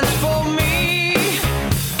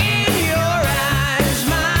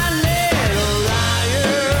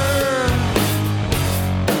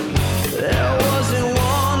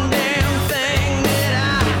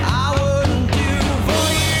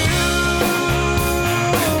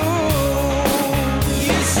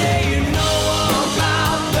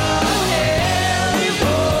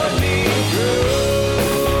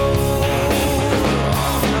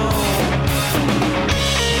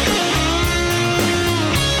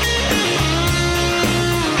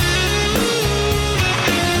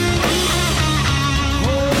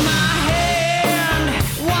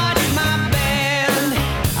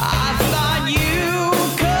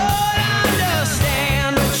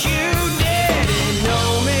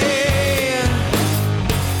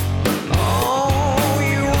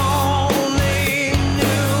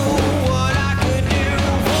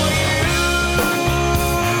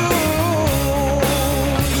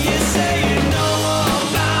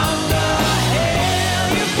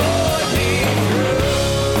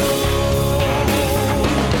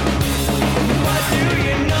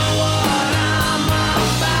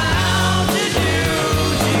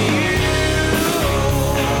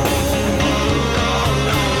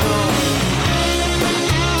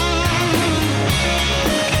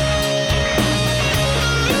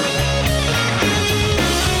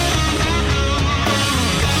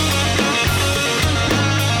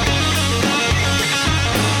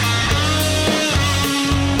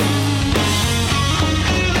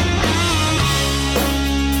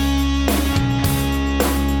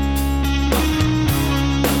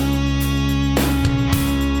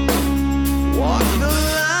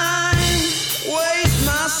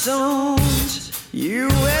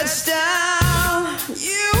had style,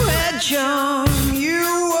 you had charm.